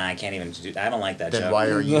 Nah, I can't even do. I don't like that Then joke. why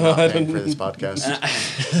are you not paying for this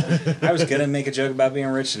podcast? I was gonna make a joke about being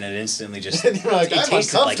rich, and it instantly just And you're like, it I'm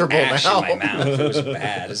tasted like uncomfortable ash now. in my mouth. It was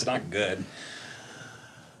bad. It's not good.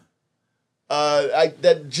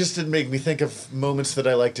 That just did make me think of moments that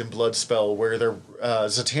I liked in Bloodspell, where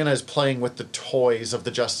Zatanna is playing with the toys of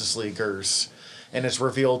the Justice Leaguers, and it's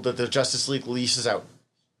revealed that the Justice League leases out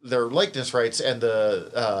their likeness rights, and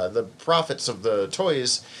the profits of the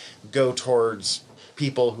toys go towards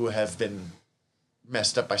people who have been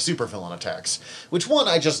messed up by supervillain attacks. Which one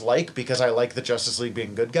I just like because I like the Justice League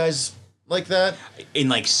being good guys like that. In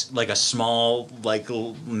like a small, like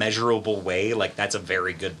measurable way, like that's a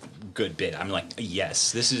very good bit. I'm like,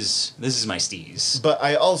 yes, this is my steez. But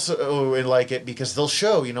I also like it because they'll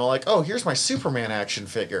show, like, oh, here's my Superman action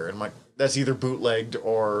figure. And I'm like, that's either bootlegged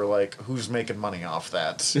or, like, who's making money off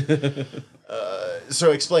that?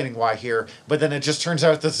 So explaining why here. But then it just turns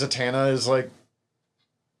out that Zatanna is like,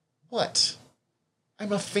 what?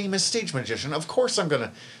 I'm a famous stage magician. Of course I'll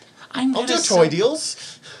do toy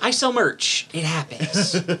deals. I sell merch. It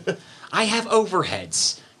happens. I have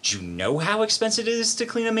overheads. Do you know how expensive it is to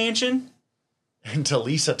clean a mansion? And to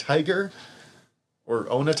lease a tiger? Or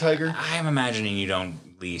own a tiger? I'm imagining you don't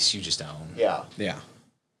lease, you just own. Yeah. Yeah.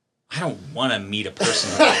 I don't want to meet a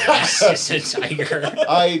person who leases a tiger.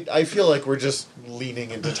 I feel like we're just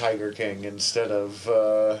leaning into Tiger King instead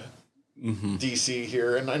of DC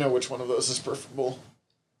here, and I know which one of those is preferable.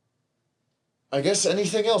 I guess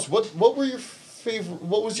anything else? What were your favorite?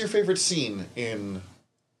 What was your favorite scene in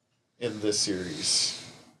this series?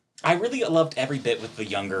 I really loved every bit with the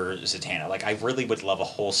younger Zatanna. Like, I really would love a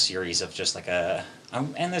whole series of just like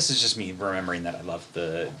and this is just me remembering that I loved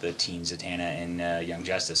the teen Zatanna in Young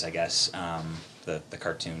Justice, I guess, the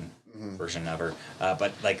cartoon version of her.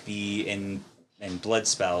 But like in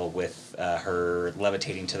Bloodspell with her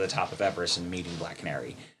levitating to the top of Everest and meeting Black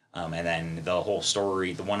Canary. And then the whole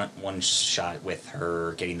story, the one shot with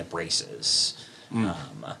her getting the braces.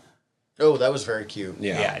 Oh, that was very cute.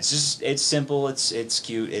 Yeah, it's simple, it's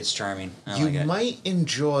cute, it's charming. I You like it. might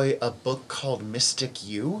enjoy a book called Mystic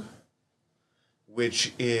You,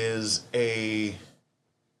 which is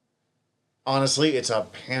honestly, it's a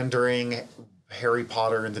pandering Harry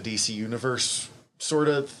Potter in the DC universe sort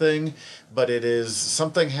of thing, but it is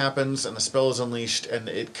something happens and the spell is unleashed and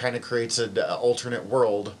it kind of creates an alternate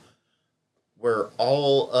world where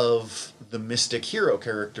all of the mystic hero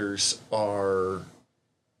characters are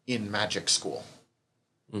in magic school.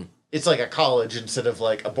 It's like a college instead of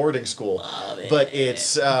like a boarding school. But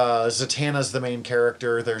it's Zatanna's the main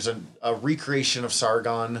character. There's a recreation of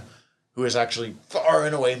Sargon, who is actually far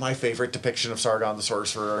and away my favorite depiction of Sargon the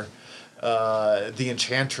Sorcerer. The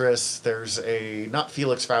Enchantress, there's not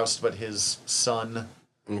Felix Faust, but his son,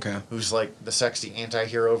 who's like the sexy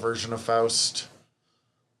anti-hero version of Faust.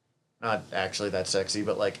 Not actually that sexy,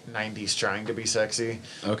 but like 90s trying to be sexy.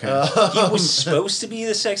 Okay. He was supposed to be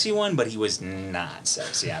the sexy one, but he was not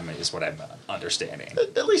sexy. I mean, is what I'm understanding.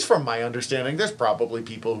 At least from my understanding, there's probably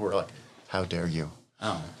people who are like, how dare you?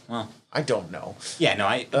 Oh, well. I don't know. Yeah,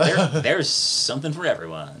 no, there's something for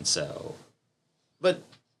everyone, so. But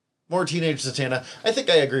more Teenage Zatanna. I think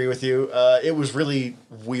I agree with you. It was really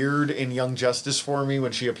weird in Young Justice for me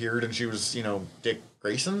when she appeared and she was, Dick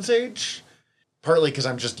Grayson's age. Partly because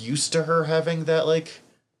I'm just used to her having that, like...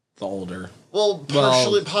 The older. Well,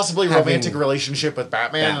 possibly romantic relationship with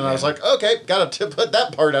Batman, and I was like, okay, gotta put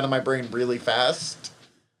that part out of my brain really fast.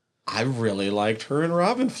 I really liked her and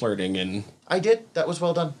Robin flirting in I did. That was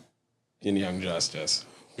well done. Young Justice.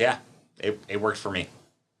 Yeah, it worked for me.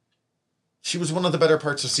 She was one of the better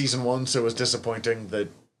parts of season 1, so it was disappointing that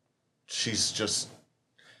she's just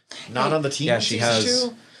not on the team. Yeah, in she season has.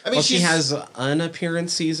 2. I mean, She has an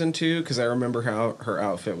appearance season 2 because I remember how her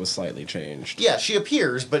outfit was slightly changed. Yeah, she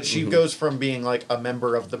appears, but she goes from being like a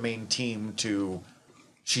member of the main team to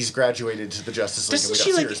she's graduated to the Justice League.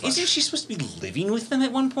 Doesn't she isn't she supposed to be living with them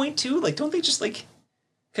at one point too? Like, don't they just like?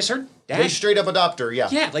 Because her dad. They straight up adopt her. Yeah.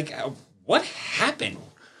 Yeah, like what happened?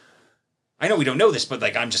 I know we don't know this, but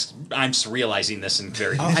like I'm just realizing this and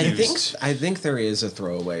very confused. I think there is a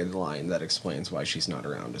throwaway line that explains why she's not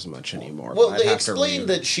around as much anymore. Well, they explained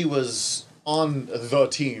that she was on the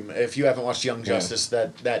team. If you haven't watched Young Justice,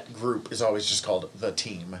 that group is always just called the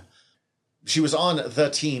team. She was on the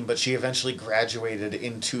team, but she eventually graduated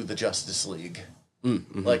into the Justice League,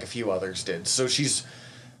 like a few others did. So she's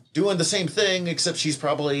doing the same thing, except she's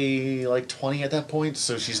probably like 20 at that point.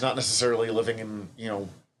 So she's not necessarily living in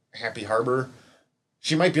Happy Harbor.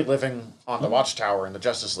 She might be living on the Watchtower in the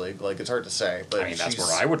Justice League. Like, it's hard to say, but I mean, that's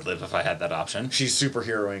where I would live if I had that option. She's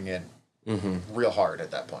superheroing it real hard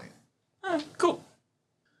at that point. Cool.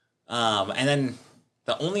 And then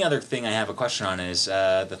the only other thing I have a question on is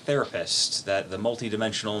the therapist, the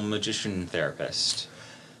multidimensional magician therapist.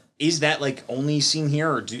 Is that like only seen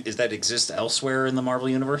here, or does that exist elsewhere in the Marvel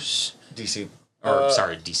universe? DC.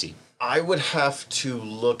 Sorry, DC. I would have to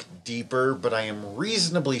look deeper, but I am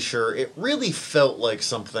reasonably sure it really felt like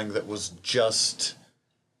something that was just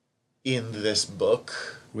in this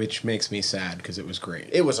book. Which makes me sad because it was great.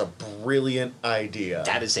 It was a brilliant idea.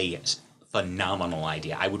 That is a phenomenal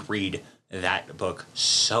idea. I would read that book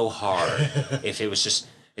so hard if it was just.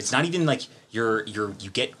 It's not even like you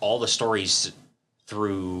get all the stories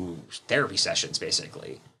through therapy sessions,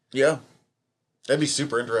 basically. Yeah. That'd be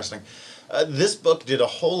super interesting. This book did a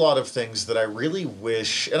whole lot of things that I really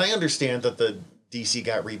wish, and I understand that the DC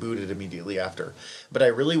got rebooted immediately after, but I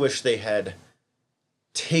really wish they had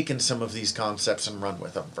taken some of these concepts and run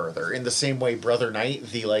with them further. In the same way Brother Knight,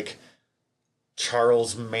 the like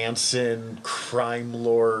Charles Manson crime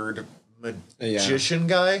lord magician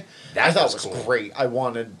guy, I thought was cool. Great.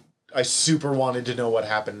 I super wanted to know what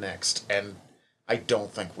happened next, and I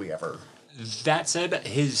don't think we ever. That said,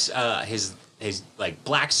 his like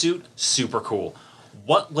black suit, super cool.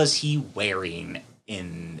 What was he wearing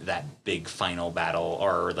in that big final battle,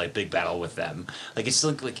 or like big battle with them? Like it's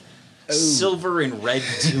like silver and red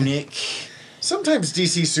tunic. Sometimes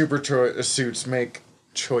DC suits make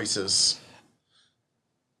choices.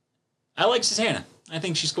 I like Zatanna. I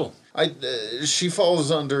think she's cool. She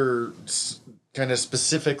falls under kind of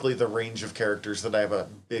specifically the range of characters that I have a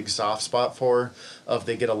big soft spot for.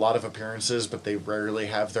 They get a lot of appearances, but they rarely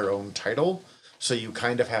have their own title. So you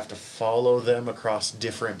kind of have to follow them across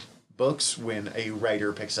different books when a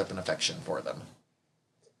writer picks up an affection for them.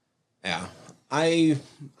 Yeah. I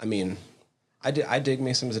mean, I dig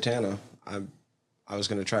me some Zatanna. I was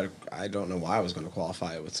going to try to... I don't know why I was going to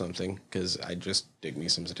qualify it with something, because I just dig me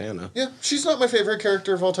some Zatanna. Yeah, she's not my favorite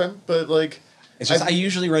character of all time, but, like... It's just I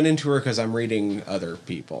usually run into her because I'm reading other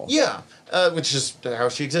people. Yeah, which is how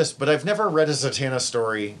she exists. But I've never read a Zatanna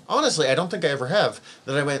story. Honestly, I don't think I ever have.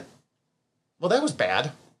 That I went, well, that was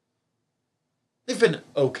bad. They've been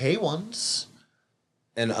okay ones.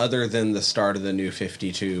 And other than the start of the New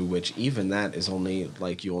 52, which even that is only,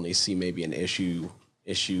 like, you only see maybe an issue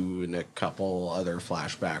and a couple other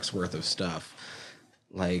flashbacks worth of stuff.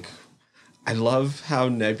 Like, I love how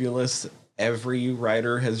nebulous every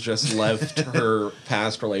writer has just left her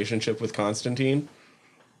past relationship with Constantine.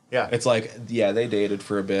 Yeah. It's like, yeah, they dated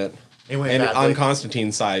for a bit. And on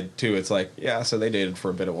Constantine's side, too, it's like, yeah, so they dated for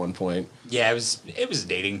a bit at one point. Yeah, it was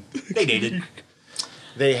dating. They dated.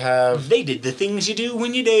 They did the things you do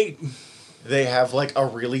when you date. They have, like, a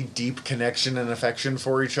really deep connection and affection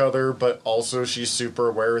for each other, but also she's super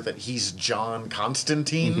aware that he's John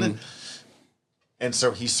Constantine. Mm-hmm. And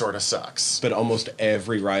so he sort of sucks. But almost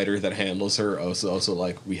every writer that handles her also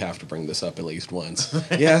like, we have to bring this up at least once.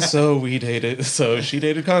 Yeah, so we dated. So she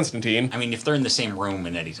dated Constantine. I mean, if they're in the same room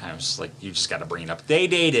at any time, it's like, you just got to bring it up. They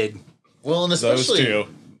dated. Well, and especially...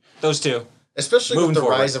 Those two. Especially moving with the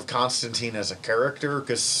rise of Constantine as a character,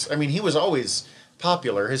 because, I mean, he was always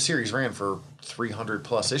popular. His series ran for 300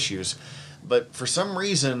 plus issues. But for some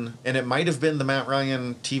reason, and it might have been the Matt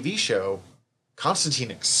Ryan TV show,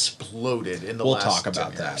 Constantine exploded in the last 10 years. We'll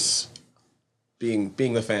talk about that.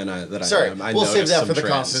 Being the fan that Sorry, I am, I we'll save that for the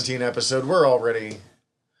trends. Constantine episode. We're already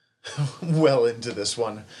well into this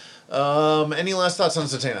one. Any last thoughts on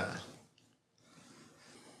Zatanna?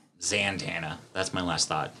 Zatanna. That's my last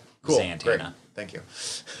thought. Cool. Zatanna. Great. Thank you.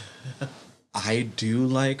 I do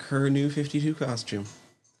like her New 52 costume.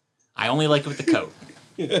 I only like it with the coat.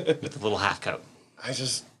 With the little half coat. I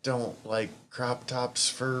just don't like crop tops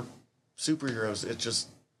for superheroes. It just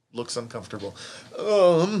looks uncomfortable.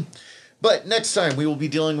 But next time we will be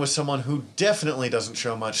dealing with someone who definitely doesn't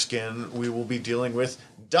show much skin. We will be dealing with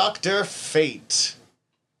Dr. Fate,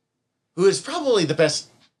 who is probably the best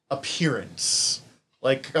appearance,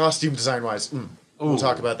 like costume design wise. We'll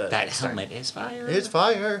talk about that. That helmet is fire. It's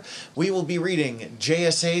fire. We will be reading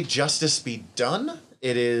JSA Justice Be Done.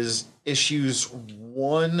 It is issues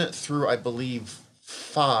 1 through, I believe,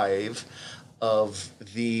 5 of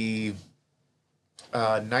the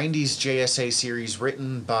 90s JSA series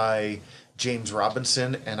written by James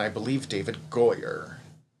Robinson and I believe David Goyer.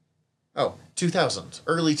 Oh, 2000s,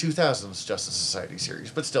 early 2000s Justice Society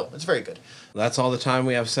series, but still, it's very good. That's all the time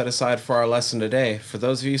we have set aside for our lesson today. For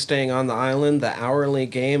those of you staying on the island, the hourly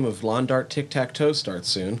game of Lawn Dart Tic-Tac-Toe starts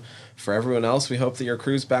soon. For everyone else, we hope that your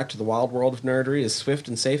cruise back to the wild world of nerdery is swift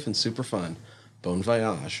and safe and super fun. Bon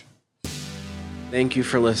voyage. Thank you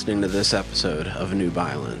for listening to this episode of Noob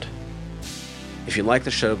Island. If you like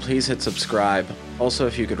the show, please hit subscribe. Also,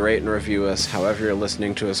 if you could rate and review us however you're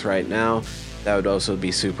listening to us right now, that would also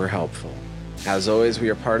be super helpful. As always, we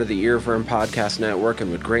are part of the Earworm Podcast Network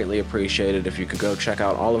and would greatly appreciate it if you could go check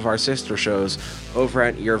out all of our sister shows over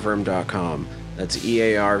at earworm.com. That's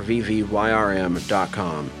EARVVYRM.com.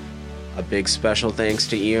 A big special thanks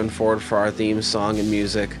to Ian Ford for our theme song and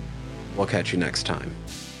music. We'll catch you next time.